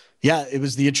 Yeah, it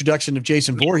was the introduction of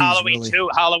Jason Voorhees.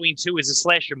 Halloween 2 is a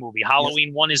slasher movie.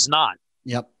 Halloween 1 is not.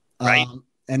 Yep. Right.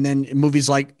 And then movies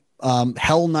like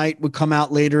Hell Night would come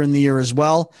out later in the year as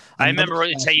well. I remember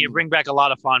you bring back a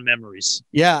lot of fond memories.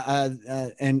 Yeah,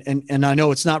 and I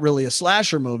know it's not really a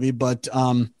slasher movie, but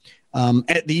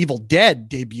The Evil Dead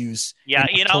debuts. Yeah,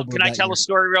 can I tell a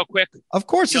story real quick? Of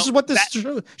course, this is what this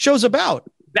show's about.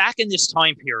 Back in this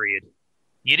time period,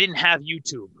 you didn't have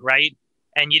YouTube, right?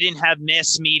 And you didn't have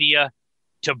mass media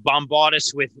to bombard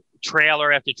us with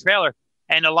trailer after trailer.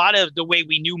 And a lot of the way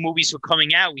we knew movies were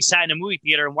coming out, we sat in a movie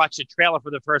theater and watched a trailer for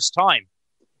the first time.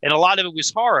 And a lot of it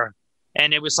was horror.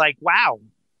 And it was like, wow,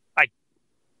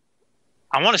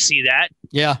 I want to see that.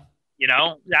 Yeah.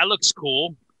 That looks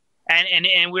cool.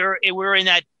 And we're in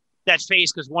that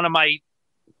phase because one of my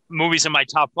movies in my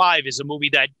top 5 is a movie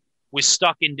that was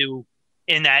stuck in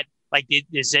that, like,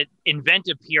 there's that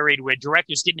inventive period where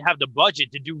directors didn't have the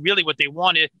budget to do really what they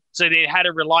wanted. So they had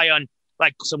to rely on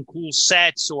like some cool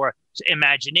sets or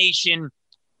imagination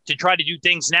to try to do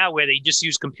things now where they just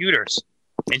use computers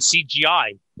and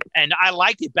CGI. And I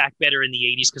liked it back better in the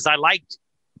 80s because I liked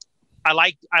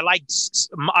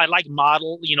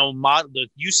the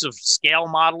use of scale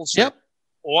models. Yep.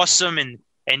 Awesome. And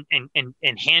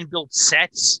hand-built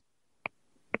sets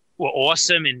were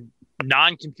awesome, and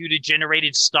non-computer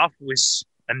generated stuff was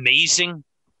amazing.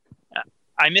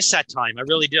 I miss that time. I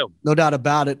really do. No doubt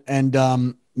about it.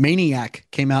 And Maniac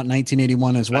came out in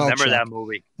 1981 as well. I remember that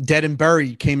movie. Dead and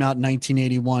Buried came out in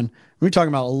 1981. We're talking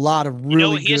about a lot of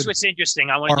really here's what's interesting.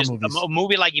 I want to a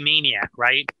movie like Maniac,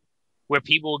 right? Where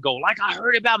people would go, like, I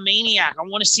heard about Maniac. I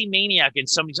want to see Maniac. And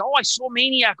somebody's, I saw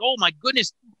Maniac. Oh my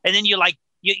goodness. And then you're like,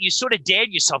 you sort of dared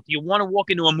yourself. You want to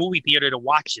walk into a movie theater to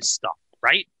watch this stuff,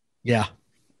 right? Yeah.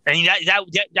 And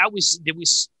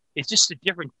it's just a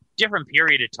different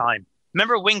period of time.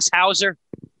 Remember Wings Hauser?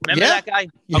 Remember that guy?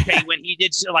 Yeah. Okay, when he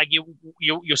did, like,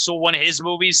 you saw one of his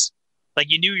movies, like,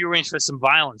 you knew you were in for some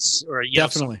violence or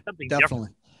something definitely.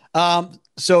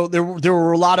 So there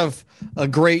were a lot of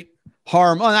great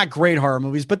horror, not great horror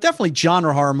movies, but definitely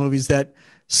genre horror movies that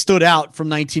stood out from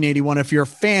 1981. If you're a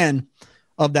fan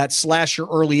of that slasher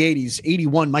early 80s,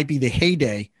 81 might be the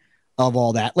heyday of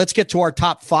all that. Let's get to our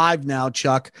top 5 now,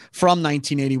 Chuck, from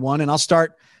 1981. And I'll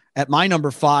start at my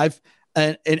number 5.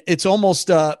 And it's almost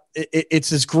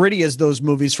it's as gritty as those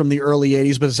movies from the early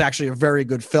 80s, but it's actually a very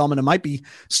good film. And it might be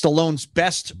Stallone's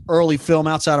best early film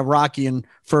outside of Rocky and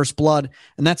First Blood.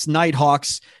 And that's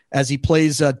Nighthawks, as he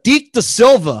plays Deke Da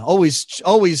Silva. Always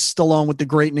Stallone with the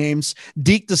great names.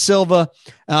 Deke Da Silva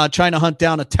trying to hunt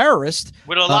down a terrorist.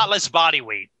 With a lot less body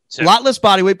weight. A lot less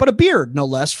body weight, but a beard, no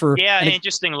less.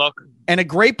 Interesting look. And a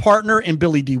great partner in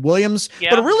Billy D. Williams. Yeah.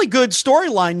 But a really good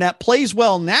storyline that plays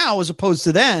well now as opposed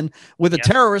to then, with a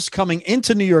terrorist coming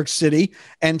into New York City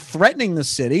and threatening the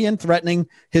city and threatening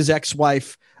his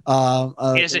ex-wife.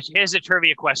 Here's a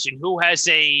trivia question. Who has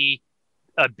a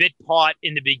bit part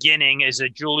in the beginning as a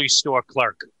jewelry store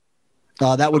clerk?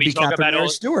 That would be Catherine Mary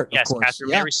Stewart. Yes, of course. Catherine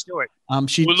Mary Stewart. Who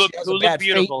looked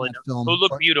beautiful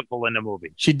in the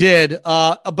movie. She did.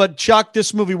 But Chuck,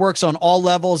 this movie works on all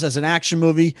levels: as an action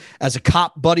movie, as a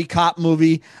buddy cop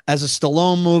movie, as a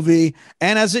Stallone movie,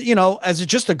 and as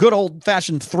just a good old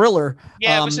fashioned thriller.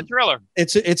 Yeah, it was a thriller.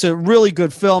 It's a really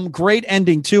good film. Great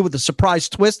ending too, with a surprise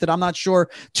twist that I'm not sure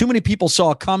too many people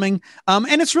saw coming.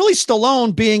 And it's really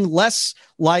Stallone being less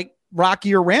like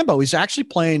Rocky or Rambo. He's actually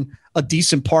playing a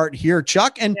decent part here,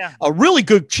 Chuck, and a really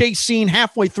good chase scene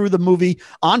halfway through the movie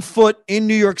on foot in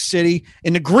New York City,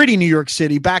 in the gritty New York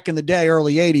City back in the day,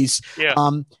 early 80s. Yeah.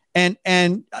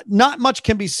 And not much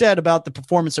can be said about the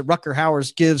performance that Rutger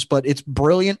Hauer gives, but it's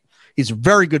brilliant. He's a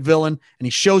very good villain, and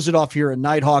he shows it off here in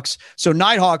Nighthawks. So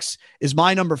Nighthawks is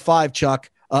my number 5, Chuck.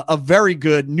 A very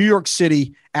good New York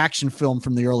City action film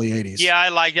from the early 80s. Yeah, I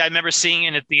like it. I remember seeing it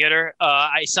in the theater.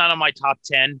 It's not on my top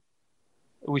 10.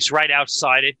 It was right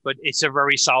outside it, but it's a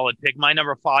very solid pick. My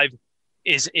number 5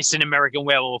 is It's an American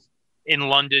Werewolf in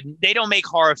London. They don't make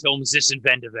horror films this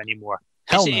inventive anymore.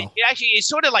 Hell no. It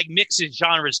sort of like mixes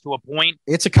genres to a point.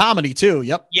 It's a comedy too.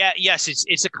 Yep. Yeah. Yes.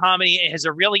 It's a comedy. It has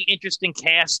a really interesting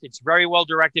cast. It's very well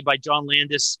directed by John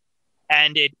Landis,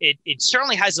 and it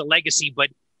certainly has a legacy. But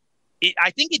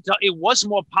I think it was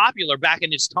more popular back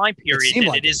in its time period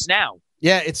than it is now.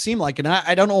 Yeah, it seemed like it. And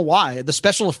I don't know why. The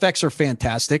special effects are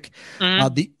fantastic.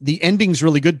 The ending's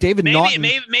really good. David Naughton.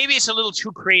 Maybe it's a little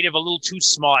too creative, a little too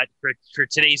smart for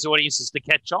today's audiences to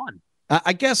catch on.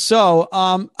 I guess so.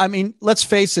 I mean, let's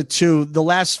face it, too. The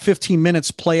last 15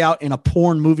 minutes play out in a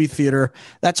porn movie theater.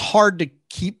 That's hard to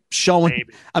keep showing.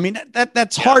 Maybe. I mean,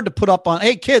 that's hard to put up on.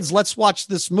 Hey, kids, let's watch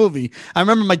this movie. I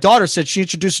remember my daughter said she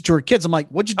introduced it to her kids. I'm like,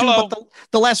 what'd you do about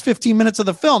the last 15 minutes of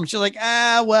the film? She's like,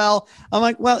 well. I'm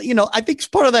like, well, I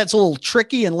think part of that's a little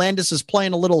tricky, and Landis is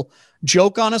playing a little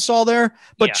joke on us all there.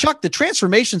 But Chuck, the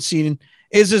transformation scene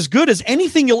is as good as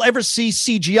anything you'll ever see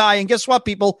CGI. And guess what,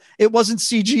 people? It wasn't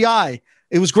CGI.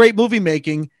 It was great movie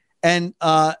making. And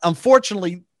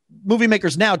unfortunately, movie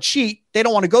makers now cheat. They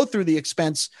don't want to go through the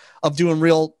expense of doing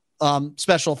real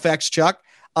special effects, Chuck.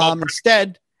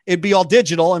 Instead, it'd be all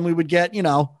digital, and we would get,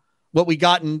 what we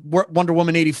got in Wonder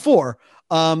Woman 84.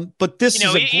 But this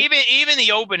is even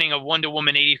the opening of Wonder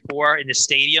Woman 84 in the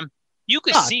stadium, you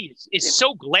could see it's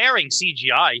so glaring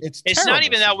CGI. It's not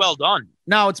even that well done.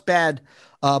 No, it's bad.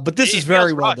 But this is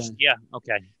very well done. Yeah.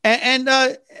 Okay. And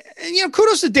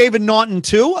kudos to David Naughton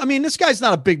too. I mean, this guy's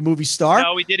not a big movie star.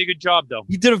 No, he did a good job though.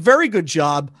 He did a very good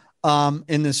job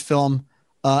in this film.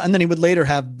 And then he would later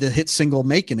have the hit single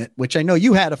 "Making It," which I know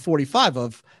you had a 45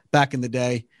 of back in the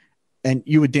day, and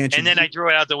you would dance. And then I threw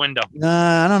it out the window.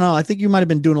 I don't know. I think you might have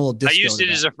been doing a little disco. I used it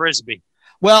as a frisbee.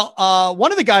 Well,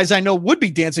 one of the guys I know would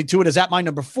be dancing to it is at my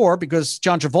number 4 because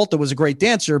John Travolta was a great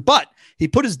dancer, but he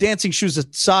put his dancing shoes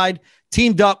aside,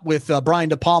 teamed up with Brian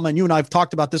De Palma, and you and I have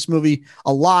talked about this movie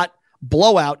a lot.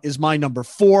 Blowout is my number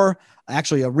 4,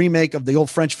 actually a remake of the old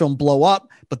French film Blow Up,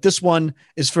 but this one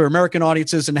is for American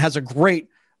audiences and has a great,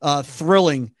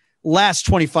 thrilling last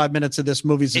 25 minutes of this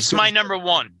movie. It's my number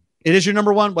 1. It is your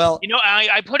number 1? Well,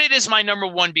 I put it as my number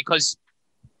 1 because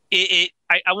I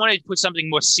wanted to put something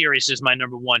more serious as my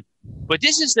number 1, but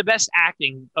this is the best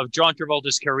acting of John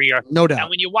Travolta's career. No doubt. And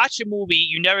when you watch a movie,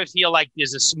 you never feel like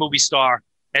there's a movie star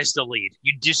as the lead.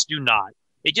 You just do not.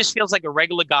 It just feels like a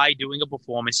regular guy doing a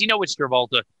performance. It's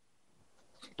Travolta,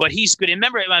 but he's good. And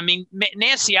remember, I mean,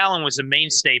 Nancy Allen was a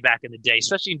mainstay back in the day,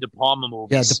 especially in De Palma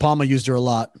movies. Yeah, De Palma used her a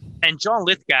lot. And John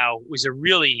Lithgow was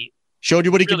showed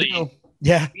you what he could do.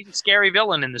 Yeah. He's a scary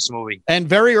villain in this movie. And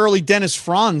very early Dennis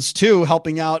Franz, too,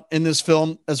 helping out in this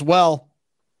film as well.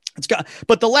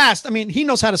 But the last, I mean, he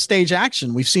knows how to stage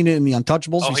action. We've seen it in The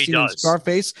Untouchables. We've seen it in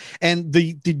Scarface. And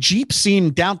the Jeep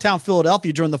scene downtown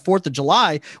Philadelphia during the 4th of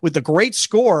July with the great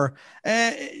score.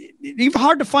 It's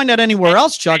hard to find that anywhere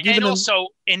else, Chuck. And also,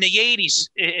 in the 80s,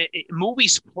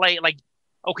 movies play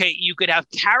you could have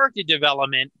character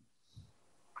development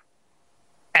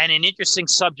and an interesting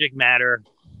subject matter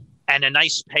and a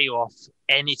nice payoff,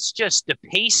 and it's just the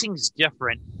pacing's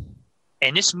different,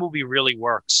 and this movie really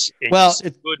works. It's a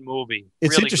good movie.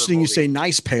 It's really interesting you say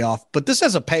nice payoff, but this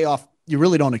has a payoff you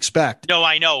really don't expect. No,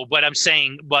 I know, but I'm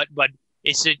saying, but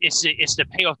it's the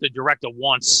payoff the director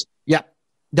wants. Yeah,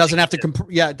 doesn't have to.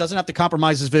 It doesn't have to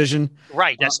compromise his vision.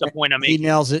 Right, that's the point I'm making. He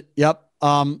nails it. Yep.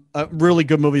 Really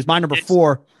good movies. My number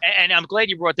 4, and I'm glad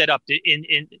you brought that up.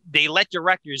 They let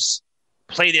directors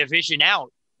play their vision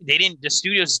out. The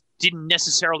studios didn't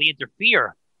necessarily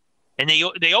interfere, and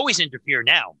they always interfere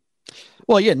now.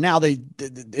 Well, yeah, now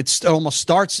it almost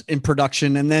starts in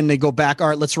production, and then they go back. All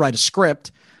right, let's write a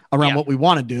script around what we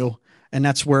want to do, and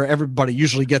that's where everybody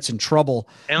usually gets in trouble.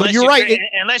 But you're right.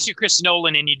 Unless you're Chris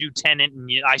Nolan and you do Tenet, and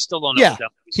I still don't know. Yeah,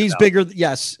 he's bigger.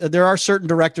 Yes, there are certain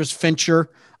directors, Fincher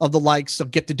of the likes,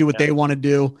 of get to do what they want to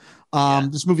do.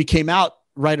 This movie came out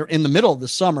right in the middle of the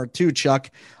summer too, Chuck.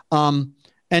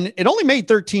 And it only made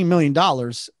 $13 million.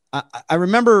 I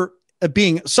remember it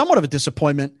being somewhat of a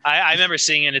disappointment. I remember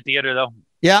seeing it in the theater, though.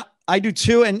 Yeah, I do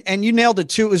too. And you nailed it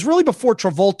too. It was really before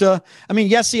Travolta. I mean,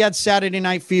 yes, he had Saturday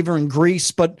Night Fever and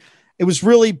Grease, but it was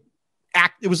really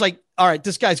it was like, all right,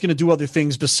 this guy's going to do other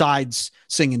things besides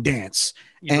sing and dance.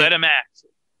 You let him act.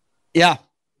 Yeah.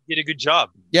 He did a good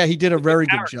job. Yeah, he did a very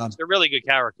good job. He's a really good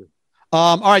character.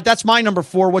 All right, that's my number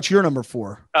 4. What's your number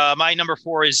 4? My number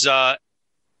 4 is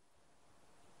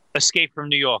Escape from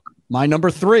New York. My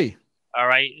number 3. All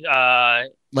right.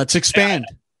 Let's expand.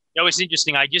 It's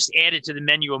interesting. I just added to the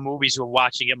menu of movies we're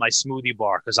watching at my smoothie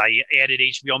bar because I added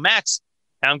HBO Max.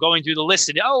 And I'm going through the list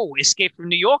and Escape from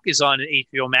New York is on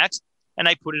HBO Max, and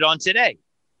I put it on today.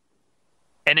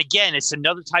 And again, it's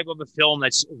another type of a film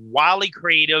that's wildly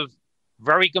creative,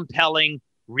 very compelling,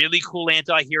 really cool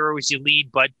anti-hero as you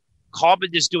lead, but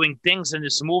Carpenter's doing things in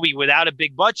this movie without a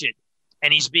big budget.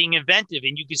 And he's being inventive,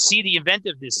 and you can see the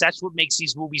inventiveness. That's what makes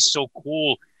these movies so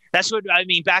cool. That's what I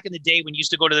mean. Back in the day when you used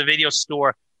to go to the video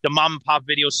store, the mom and pop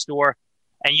video store,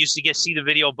 and you used to see the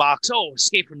video box. Oh,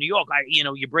 Escape from New York.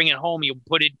 You bring it home, you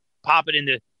put it pop it in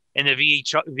the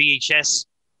VHS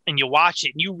and you watch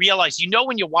it, and you realize,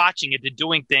 when you're watching it, they're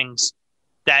doing things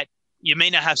that you may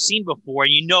not have seen before.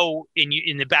 In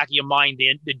the back of your mind,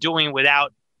 they're doing it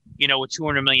without, a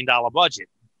 $200 million budget.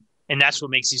 And that's what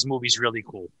makes these movies really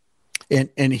cool.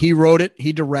 And he wrote it.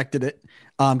 He directed it.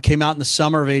 Came out in the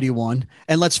summer of 81.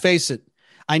 And let's face it,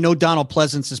 I know Donald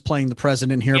Pleasance is playing the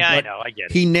president here. Yeah, but I know. I get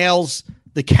it. He nails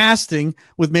the casting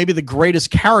with maybe the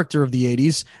greatest character of the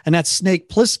 80s, and that's Snake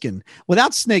Plissken.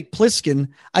 Without Snake Plissken,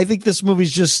 I think this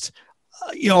movie's just,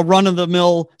 a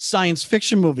run-of-the-mill science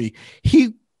fiction movie.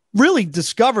 He really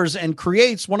discovers and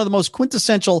creates one of the most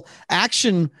quintessential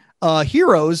action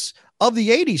heroes of the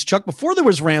 80s, Chuck. Before there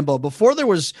was Rambo, before there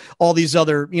was all these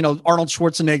other, Arnold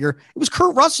Schwarzenegger, it was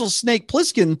Kurt Russell's Snake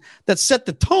Plissken that set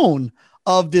the tone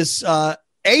of this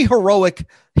heroic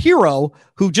hero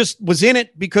who just was in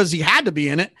it because he had to be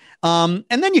in it. And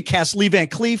then you cast Lee Van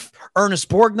Cleef, Ernest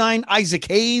Borgnine, Isaac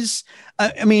Hayes.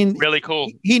 Really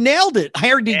cool. He nailed it.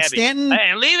 Harry Stanton.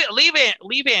 And Lee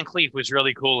Van Cleef was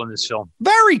really cool in this film.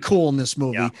 Very cool in this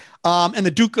movie. Yeah. And the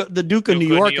Duke of New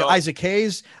York, Isaac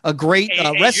Hayes, a great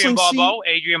wrestling scene.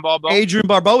 Adrienne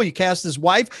Barbeau. He cast his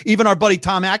wife. Even our buddy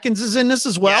Tom Atkins is in this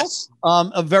as well. Yes.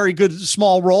 A very good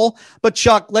small role. But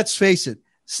Chuck, let's face it,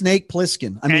 Snake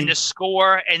Plissken. And the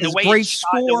score and the way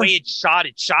it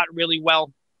shot really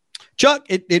well. Chuck,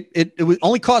 it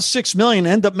only cost $6 million,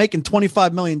 ended up making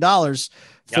 $25 million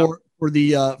for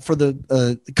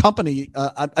the company.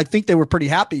 I think they were pretty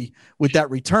happy with that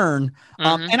return.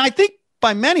 And I think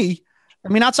by many,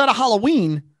 outside of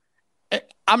Halloween,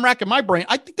 I'm racking my brain.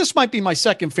 I think this might be my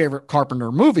second favorite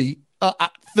Carpenter movie.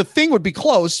 The Thing would be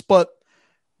close, but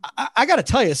I got to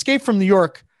tell you, Escape from New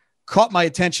York caught my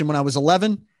attention when I was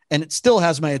 11, and it still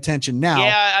has my attention now.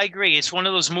 Yeah, I agree. It's one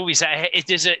of those movies that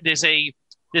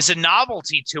there's a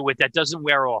novelty to it that doesn't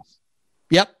wear off.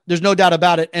 Yep, there's no doubt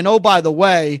about it. And oh, by the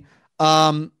way,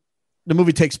 the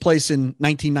movie takes place in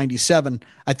 1997.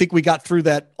 I think we got through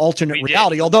that alternate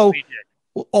reality. Although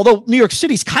New York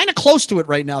City's kind of close to it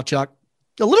right now, Chuck.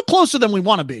 A little closer than we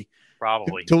want to be.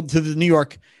 Probably. To the New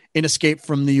York in Escape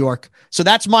from New York. So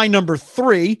that's my number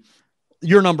 3.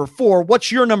 Your number 4.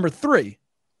 What's your number 3?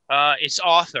 It's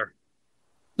Arthur.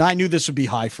 I knew this would be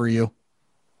high for you.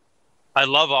 I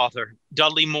love Arthur.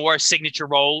 Dudley Moore, signature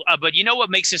role. But you know what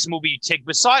makes this movie tick?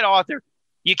 Beside Arthur,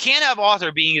 you can't have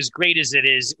Arthur being as great as it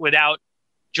is without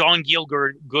John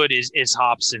Gielgud as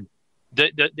Hobson.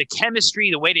 The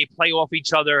chemistry, the way they play off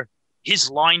each other, his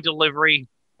line delivery.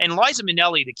 And Liza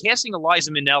Minnelli, the casting of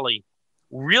Liza Minnelli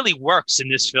really works in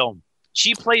this film.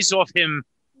 She plays off him.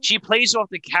 She plays off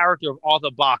the character of Arthur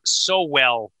Bach so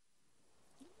well.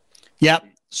 Yep.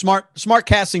 Smart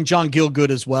casting, John Gielgud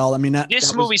as well.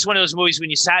 This movie's one of those movies when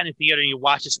you sat in the theater and you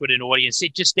watch this with an audience,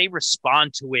 they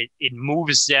respond to it. It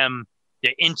moves them.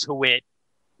 They're into it.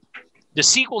 The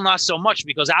sequel, not so much,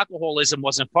 because alcoholism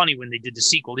wasn't funny when they did the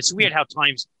sequel. It's weird how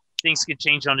times things can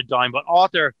change on a dime. But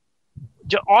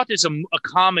Arthur's a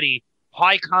comedy,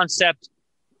 high concept,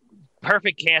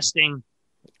 perfect casting,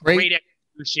 great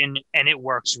execution, and it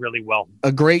works really well.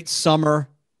 A great summer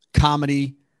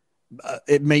comedy.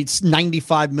 It made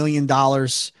 $95 million.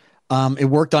 It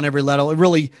worked on every level.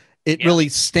 It really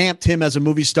stamped him as a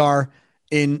movie star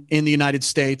in the United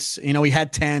States. He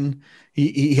had 10.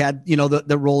 He had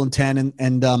the role in 10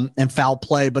 and Foul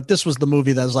Play. But this was the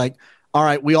movie that was like, all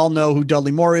right, we all know who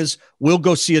Dudley Moore is. We'll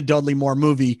go see a Dudley Moore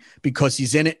movie because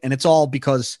he's in it, and it's all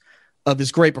because of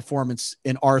his great performance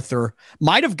in Arthur.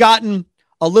 Might have gotten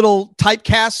a little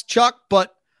typecast, Chuck,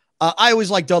 but I always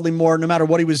liked Dudley Moore no matter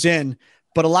what he was in.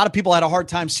 But a lot of people had a hard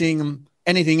time seeing him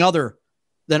anything other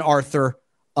than Arthur.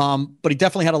 But he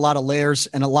definitely had a lot of layers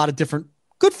and a lot of different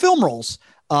good film roles.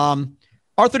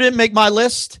 Arthur didn't make my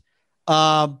list.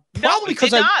 Probably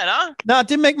because No, it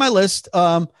didn't make my list.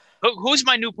 Who's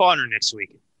my new partner next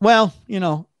week? Well,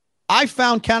 I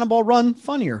found Cannonball Run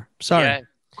funnier. Sorry. Yeah.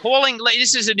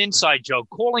 This is an inside joke.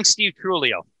 Calling Steve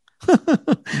Trulio.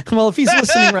 Well, if he's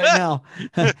listening right now,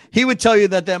 he would tell you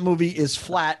that movie is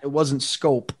flat. It wasn't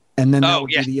Scope. And then that would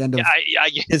be the end of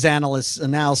his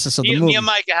analysis of the movie. Me and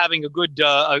Mike are having a good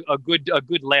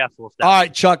laugh with that. All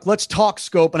right, Chuck, let's talk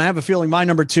Scope. And I have a feeling my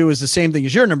number 2 is the same thing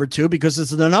as your number 2 because it's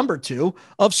the number 2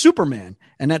 of Superman.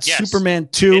 And that's Superman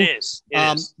 2. It is.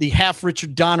 The half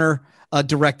Richard Donner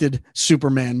directed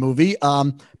Superman movie.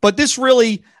 But this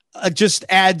really just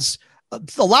adds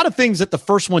a lot of things that the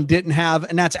first one didn't have,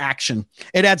 and that's action.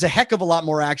 It adds a heck of a lot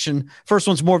more action. First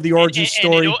one's more of the origin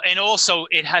story. And also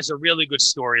it has a really good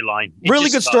storyline. Really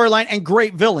good storyline and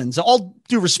great villains. All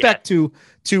due respect to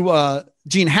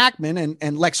Gene Hackman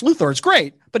and Lex Luthor. It's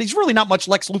great, but he's really not much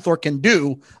Lex Luthor can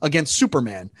do against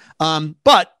Superman.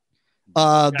 But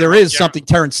there is something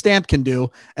Terrence Stamp can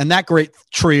do, and that great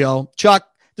trio. Chuck,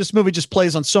 this movie just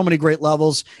plays on so many great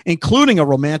levels, including a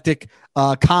romantic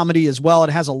comedy as well. It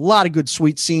has a lot of good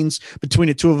sweet scenes between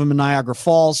the two of them in Niagara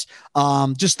Falls.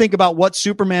 Just think about what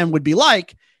Superman would be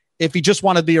like if he just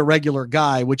wanted to be a regular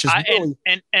guy, which is really...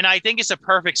 and I think it's a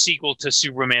perfect sequel to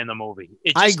Superman the movie.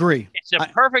 I agree. It's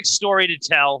a perfect story to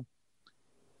tell.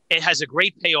 It has a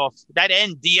great payoff.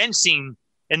 The end scene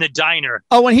in the diner.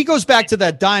 Oh, when he goes back to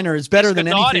that diner, it's better than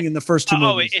anything in the first two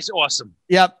movies. Oh, it's awesome.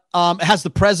 Yep. It has the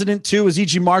president too, as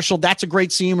E.G. Marshall. That's a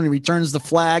great scene when he returns the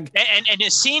flag. And the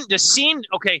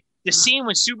scene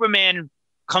when Superman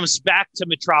comes back to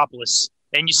Metropolis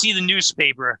and you see the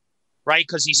newspaper, right?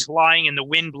 Because he's flying and the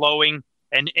wind blowing,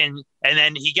 and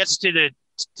then he gets to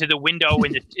the window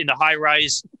in the high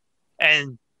rise,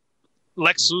 and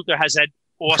Lex Luthor has that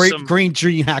awesome great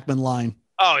Gene Hackman line.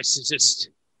 Oh, it's just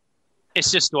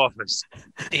office.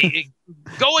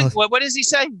 What does he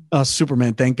say? Oh,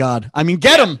 Superman, thank God. I mean,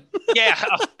 get him. Yeah.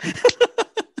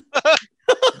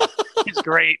 It's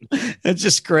great. It's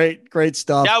just great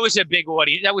stuff. That was a big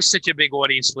audience. That was such a big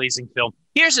audience pleasing film.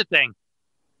 Here's the thing.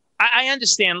 I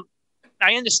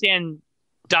understand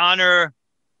Donner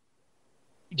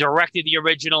directed the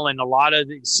original and a lot of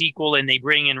the sequel, and they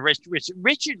bring in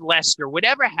Richard Lester.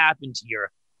 Whatever happened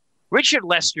here, Richard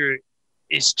Lester,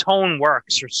 his tone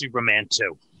works for Superman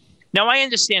 2. Now, I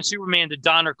understand Superman, the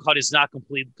Donner cut is not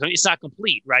complete. It's not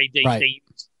complete, right? All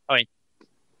right.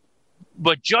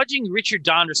 But judging Richard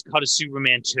Donner's cut of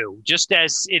Superman 2, just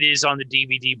as it is on the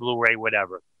DVD, Blu-ray,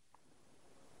 whatever,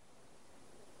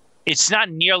 it's not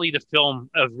nearly the film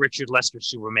of Richard Lester's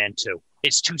Superman 2.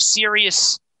 It's too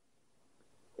serious.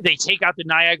 They take out the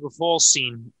Niagara Falls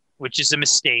scene, which is a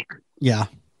mistake. Yeah.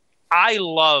 I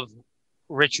love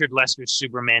Richard Lester's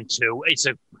Superman 2. It's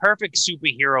a perfect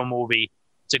superhero movie.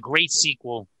 It's a great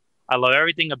sequel. I love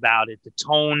everything about it. The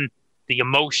tone, the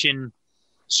emotion,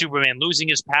 Superman losing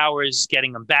his powers,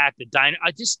 getting them back, the diner.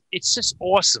 It's just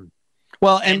awesome.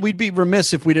 Well, and we'd be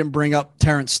remiss if we didn't bring up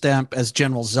Terrence Stamp as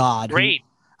General Zod. Great.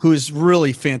 Who is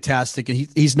really fantastic. And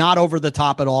he's not over the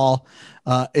top at all.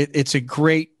 It's a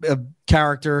great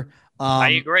character.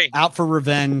 I agree. Out for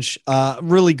revenge.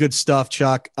 Really good stuff,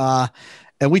 Chuck.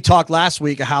 And we talked last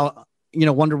week how,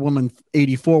 Wonder Woman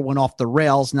 84 went off the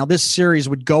rails. Now this series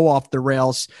would go off the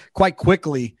rails quite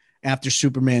quickly after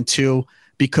Superman 2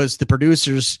 because the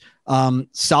producers,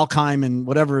 Salkheim and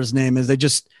whatever his name is, they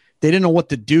didn't know what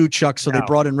to do, Chuck. So they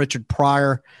brought in Richard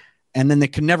Pryor, and then they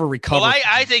could never recover. Well,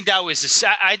 I think that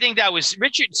was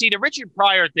Richard. See, the Richard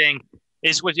Pryor thing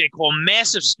is what they call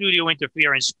massive studio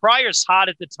interference. Pryor's hot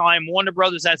at the time. Warner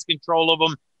Brothers has control of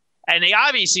him. And they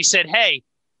obviously said, hey,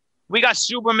 we got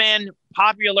Superman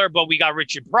popular, but we got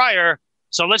Richard Pryor.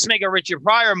 So let's make a Richard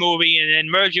Pryor movie and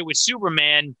then merge it with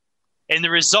Superman. And the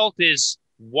result is,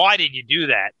 why did you do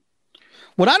that?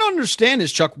 What I don't understand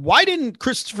is, Chuck, why didn't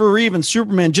Christopher Reeve and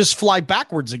Superman just fly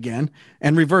backwards again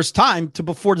and reverse time to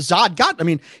before the Zod got? I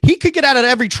mean, he could get out of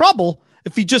every trouble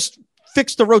if he just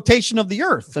fixed the rotation of the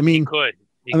Earth. I mean,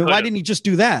 why didn't he just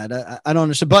do that? I don't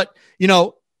understand. But,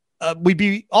 we'd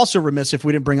be also remiss if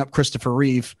we didn't bring up Christopher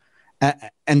Reeve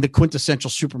and the quintessential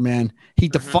Superman.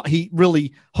 He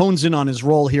really hones in on his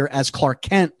role here as Clark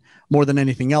Kent more than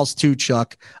anything else too,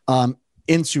 Chuck,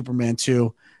 in Superman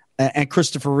 2. And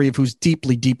Christopher Reeve, who's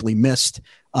deeply, deeply missed.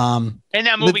 And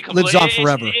that movie lives on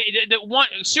forever.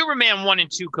 Superman 1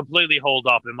 and 2 completely hold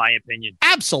up, in my opinion.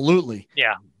 Absolutely.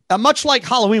 Yeah. Much like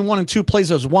Halloween 1 and 2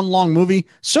 plays as one long movie,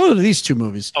 so do these two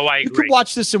movies. Oh, I agree. You could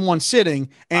watch this in one sitting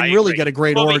and really get a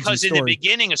great origin because story. In the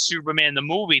beginning of Superman, the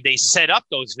movie, they set up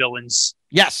those villains.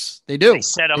 Yes, they do. They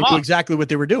set them up. Exactly what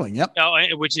they were doing, yep.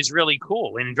 Which is really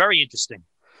cool and very interesting.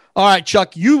 All right,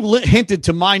 Chuck, you hinted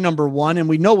to my number one, and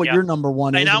we know what your number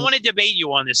one is. And I want to debate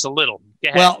you on this a little. Go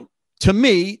ahead. Well, to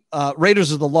me,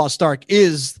 Raiders of the Lost Ark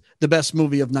is the best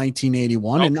movie of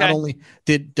 1981. Okay. And not only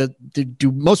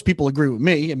do most people agree with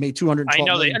me, it made $212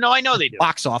 million. I know they do.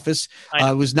 Box office.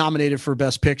 It was nominated for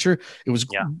Best Picture. It was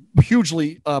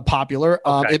hugely popular.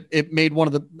 It made one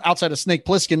of the, outside of Snake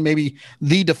Plissken, maybe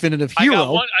the definitive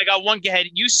hero. I got one. Go ahead.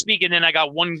 You speak, and then I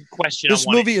got one question. This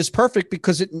movie is perfect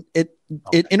because it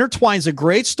intertwines a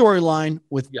great storyline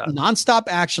with nonstop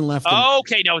action left.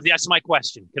 Okay, no, that's my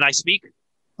question. Can I speak?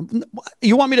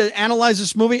 You want me to analyze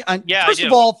this movie? Yeah.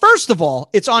 First of all,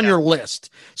 it's on your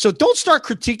list. So don't start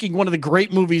critiquing one of the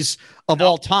great movies of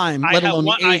all time, let alone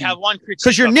the 80s. I have one critique.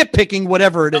 Because you're nitpicking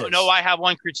whatever it is. No, I have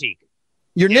one critique.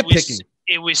 You're nitpicking.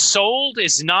 It was sold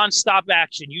as nonstop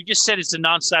action. You just said it's a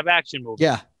nonstop action movie.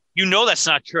 Yeah. You know that's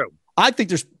not true. I think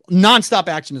there's nonstop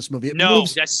action in this movie. It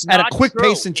moves that's at not a quick true.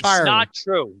 pace entirely. It's not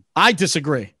true. I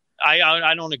disagree.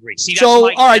 I don't agree. See,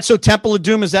 all right. So Temple of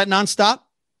Doom, is that nonstop?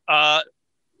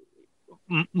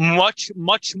 Much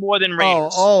more than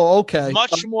Raiders. Okay.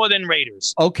 Much more than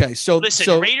Raiders. Okay, so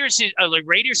listen,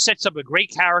 Raiders sets up a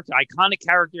great character, iconic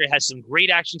character. It has some great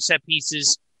action set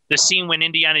pieces. The scene when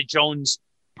Indiana Jones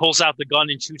pulls out the gun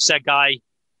and shoots that guy,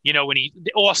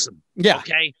 awesome. Yeah.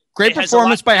 Okay. Great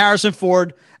performance by Harrison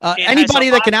Ford.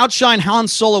 Anybody that can outshine Han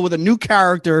Solo with a new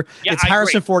character, it's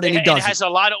Harrison Ford, and he does. It has a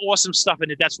lot of awesome stuff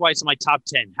in it. That's why it's in my top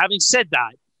 10. Having said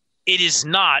that, it is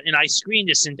not, and I screened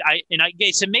this, and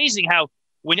it's amazing how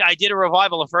when I did a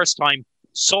revival the first time,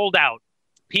 sold out.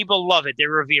 People love it. They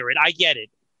revere it. I get it.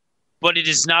 But it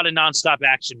is not a nonstop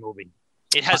action movie.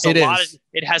 It has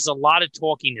a lot of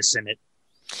talkiness in it.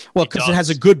 Well, because it has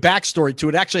a good backstory to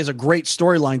it. It actually has a great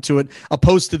storyline to it,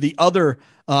 opposed to the other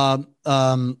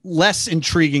less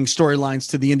intriguing storylines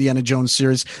to the Indiana Jones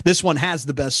series. This one has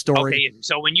the best story. Okay,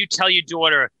 so when you tell your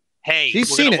daughter, hey, she's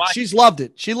seen it. She's loved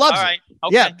it. She loves it.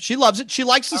 Okay. Yeah, she loves it. She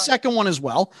likes the second one as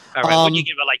well. All right. Would you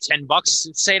give it like $10?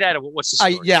 Say that, or what's the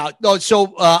story?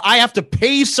 So I have to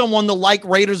pay someone to like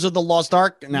Raiders of the Lost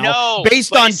Ark now,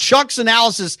 based on Chuck's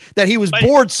analysis that he was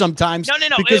bored sometimes. No,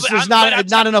 because there's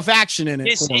not enough action in it.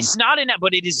 It's not in that,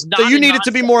 but it is not. So you need it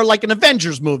to be more like an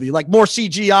Avengers movie, like more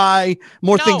CGI,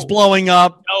 more things blowing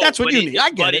up. That's what you need. I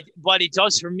get it. But it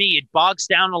does for me. It bogs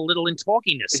down a little in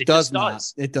talkiness. It does not.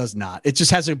 It does not. It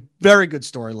just has a very good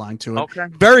storyline to it. Okay.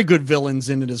 Very good villains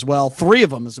in it as well. 3 of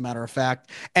them, as a matter of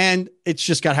fact. And it's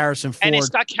just got Harrison Ford. And it's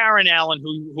got Karen Allen,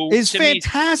 who is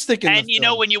fantastic. And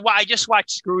I just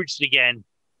watched Scrooged again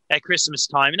at Christmas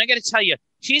time, and I got to tell you,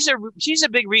 she's a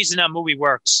big reason that movie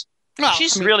works. Well,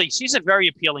 she's a very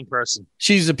appealing person.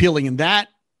 She's appealing in that,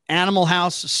 Animal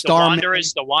House, Starman,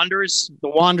 The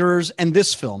Wanderers, and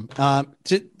this film.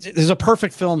 There's a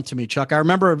perfect film to me, Chuck. I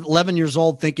remember 11 years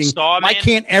old thinking, Starman, why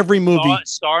can't every movie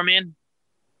Starman?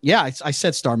 Yeah, I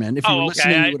said Starman. If you were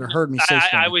listening, you would have heard me say Starman.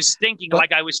 I was thinking,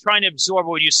 I was trying to absorb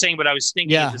what you're saying, but I was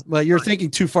thinking. Yeah, well, you're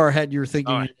thinking too far ahead. You're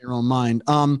thinking in your own mind.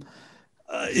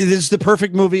 It is the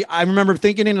perfect movie. I remember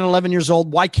thinking at 11 years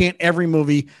old, why can't every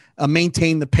movie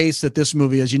maintain the pace that this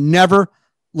movie is? You never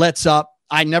lets up.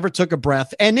 I never took a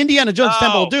breath. And Indiana Jones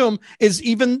Temple of Doom is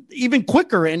even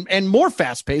quicker and more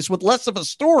fast-paced with less of a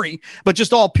story, but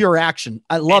just all pure action.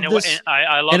 I love this.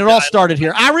 And it all started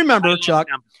here. I remember, Chuck,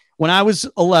 when I was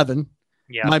 11,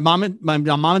 my mom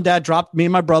and dad dropped me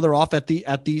and my brother off at the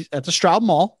Stroud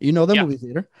Mall. You know the movie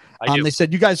theater. They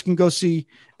said, you guys can go see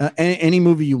any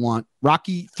movie you want.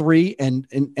 Rocky 3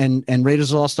 and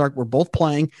Raiders of the Lost Ark were both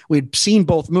playing. We'd seen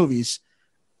both movies.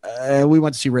 We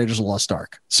went to see Raiders of the Lost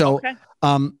Ark. So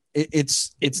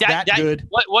it's that good.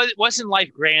 Wasn't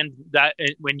life grand that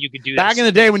when you could do that? Back in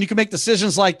the day when you could make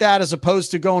decisions like that, as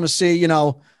opposed to going to see,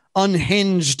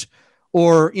 Unhinged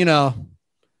or,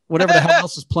 whatever the hell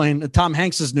else is playing, Tom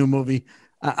Hanks's new movie.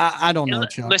 I don't know,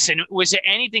 Chuck. Listen, was there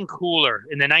anything cooler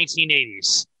in the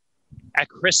 1980s at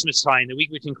Christmas time, the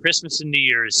week between Christmas and New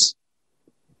Year's?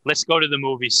 Let's go to the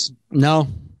movies. No,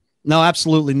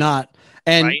 absolutely not.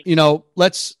 And,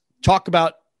 let's talk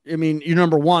about, you're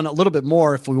number one a little bit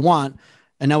more if we want.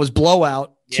 And that was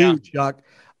Blowout too, Chuck.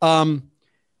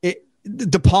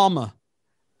 De Palma.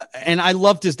 And I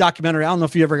loved his documentary. I don't know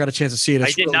if you ever got a chance to see it.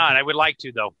 I did not. I would like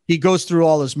to, though. He goes through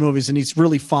all his movies, and he's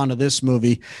really fond of this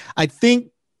movie. I think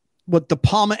what De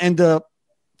Palma ended up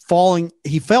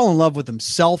he fell in love with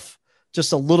himself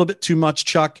just a little bit too much,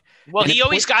 Chuck. Well, he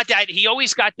always got that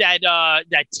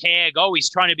tag. He's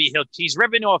trying to be he's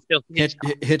ripping off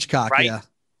Hitchcock, right? Yeah.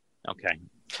 Okay.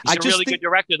 He's a really good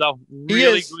director, though.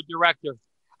 Really good director.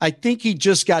 I think he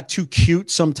just got too cute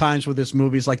sometimes with his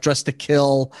movies, like Dressed to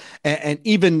Kill and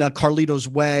even Carlito's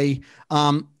Way.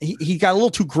 He got a little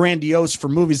too grandiose for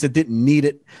movies that didn't need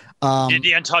it.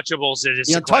 The Untouchables is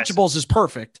The Untouchables is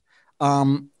perfect.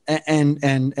 And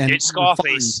it's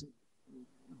Scarface.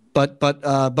 But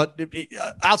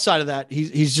outside of that,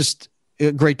 he's just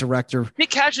a great director. He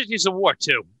Casualties of War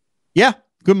too. Yeah.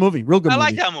 Good movie. Real good movie. I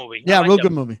like that movie. Yeah, real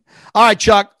good movie. All right,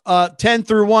 Chuck. 10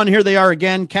 through 1. Here they are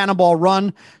again. Cannonball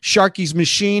Run, Sharky's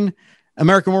Machine,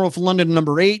 American Werewolf in London at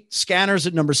number 8, Scanners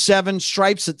at number 7,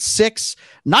 Stripes at 6,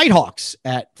 Nighthawks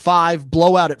at 5,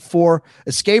 Blowout at 4,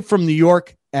 Escape from New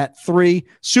York at 3,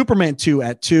 Superman 2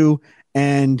 at 2,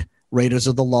 and Raiders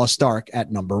of the Lost Ark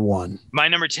at number 1. My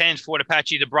number 10, Fort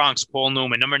Apache, The Bronx, Paul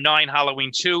Newman. Number 9, Halloween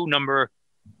 2. Number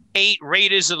 8,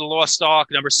 Raiders of the Lost Ark.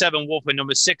 Number 7, Wolfen.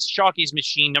 Number 6, Sharky's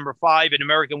Machine. Number 5, An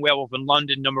American Werewolf in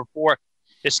London. Number 4,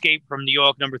 Escape from New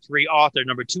York. Number 3, Arthur.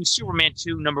 Number 2, Superman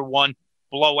 2. Number 1,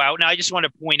 Blowout. Now, I just want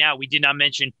to point out, we did not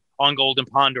mention On Golden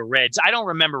Pond or Reds. I don't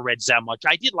remember Reds that much.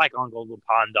 I did like On Golden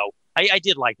Pond, though. I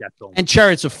did like that film. And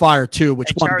Chariots of Fire, too,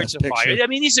 which won Chariots Best of Picture. Fire. I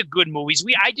mean, these are good movies.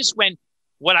 I just went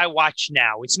what I watch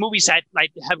now. It's movies that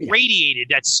have radiated,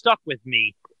 that stuck with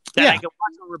me, that I can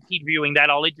watch and repeat viewing, that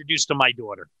I'll introduce to my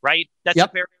daughter, right? That's a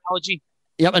fair analogy?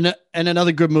 Yep, and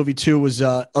another good movie, too, was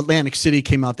Atlantic City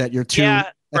came out that year, too. Yeah,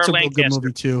 that's a real good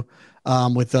movie, too,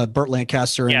 with Burt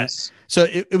Lancaster in it. So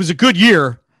it was a good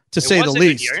year, to say the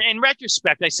least. In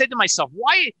retrospect, I said to myself,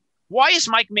 why is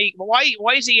Mike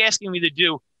why is he asking me to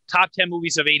do top 10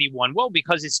 movies of 81? Well,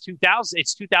 because it's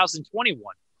 2021.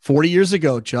 40 years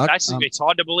ago, Chuck. It's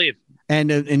hard to believe.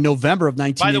 And in November of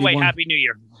 1981. By the way, Happy New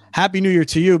Year. Happy New Year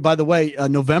to you. By the way,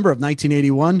 November of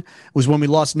 1981 was when we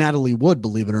lost Natalie Wood,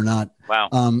 believe it or not.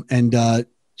 Wow. And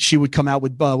she would come out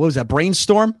with, what was that,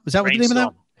 Brainstorm? Was that what the name of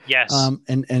that? Yes.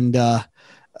 And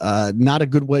not a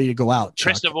good way to go out,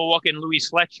 Chuck. Christopher Walken, Louise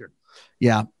Fletcher.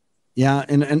 Yeah. Yeah.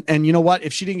 And you know what?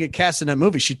 If she didn't get cast in that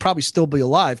movie, she'd probably still be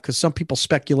alive, because some people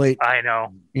speculate. I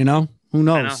know. You know? Who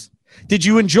knows? Did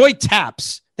you enjoy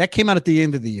Taps? That came out at the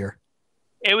end of the year.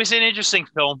 It was an interesting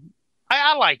film.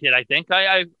 I liked it, I think.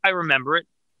 I remember it.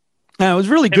 It was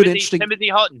really good, interesting.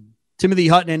 Timothy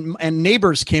Hutton and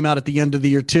Neighbors came out at the end of the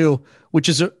year, too, which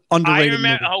is an underrated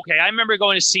movie. I remember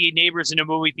going to see Neighbors in a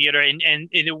movie theater, and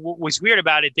it was weird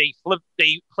about it.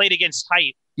 They played against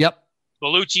height. Yep.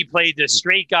 Bellucci played the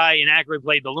straight guy, and Aykroyd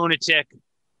played the lunatic.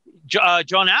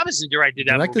 John Avildsen directed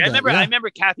that movie. I remember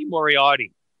Kathy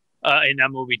Moriarty in that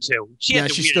movie, too. She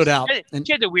stood out.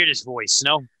 She had the weirdest voice,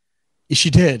 no? She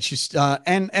did. She's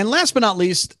and last but not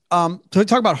least, to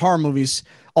talk about horror movies,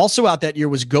 also out that year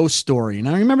was Ghost Story. And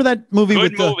I remember that movie.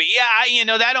 Good movie.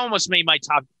 Yeah, that almost made my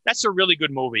top. That's a really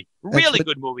good movie.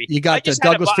 Good movie. You got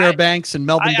Douglas Fairbanks and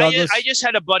Melvin Douglas. I just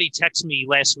had a buddy text me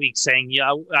last week saying,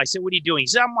 I said, what are you doing? He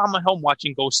said, I'm at home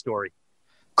watching Ghost Story.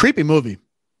 Creepy movie.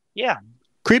 Yeah.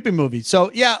 Creepy movie. So,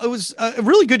 yeah, it was a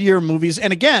really good year of movies.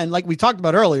 And again, like we talked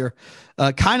about earlier,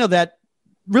 kind of that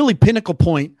really pinnacle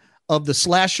point of the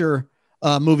slasher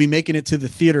movie making it to the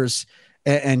theaters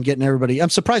and getting everybody.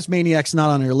 I'm surprised Maniac's not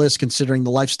on your list, considering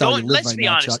the lifestyle you live right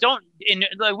now. Let's be honest. Chuck.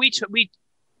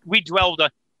 We dwelled on.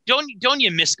 Don't you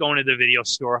miss going to the video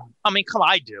store? I mean, come on,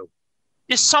 I do.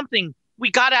 There's something. We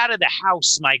got out of the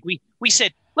house, Mike. We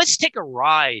said, let's take a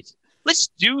ride. Let's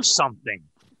do something.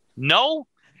 No?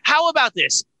 How about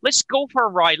this? Let's go for a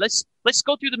ride. Let's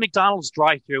go through the McDonald's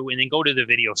drive-thru and then go to the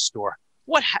video store.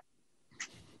 What?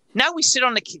 Now we sit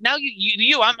on the. Now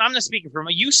I'm not speaking for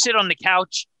me. You sit on the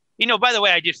couch. By the way,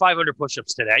 I did 500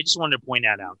 push-ups today. I just wanted to point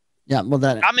that out. Yeah, well,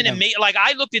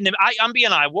 I looked in the. I'm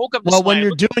being. I woke up. When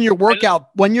you're doing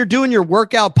your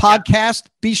workout, podcast,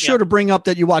 be sure to bring up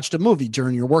that you watched a movie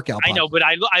during your workout. I know, but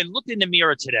I looked in the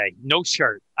mirror today. No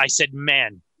shirt. I said,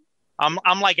 "Man,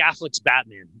 I'm like Affleck's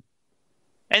Batman."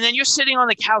 And then you're sitting on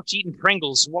the couch eating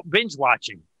Pringles, binge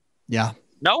watching. Yeah.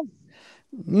 No,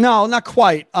 not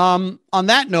quite. On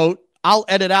that note, I'll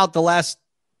edit out the last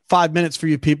 5 minutes for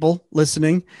you people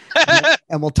listening,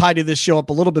 and we'll tidy this show up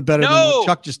a little bit better than what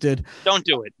Chuck just did. Don't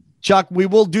do it. Chuck, we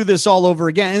will do this all over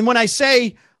again. And when I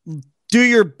say do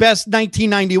your best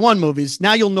 1991 movies,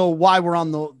 now you'll know why we're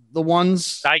on the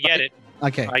ones. I get it.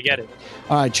 Okay. I get it.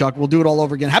 All right, Chuck, we'll do it all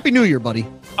over again. Happy New Year, buddy.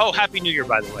 Oh, Happy New Year,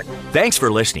 by the way. Thanks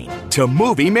for listening to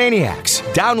Movie Maniacs.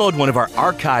 Download one of our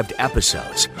archived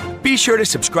episodes. Be sure to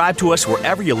subscribe to us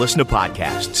wherever you listen to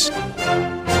podcasts.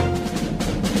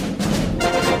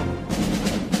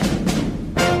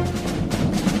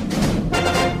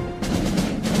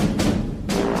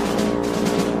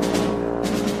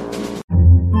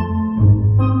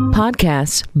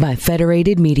 Podcasts by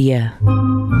Federated Media.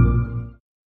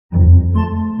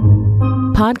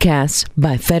 Podcasts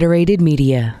by Federated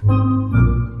Media.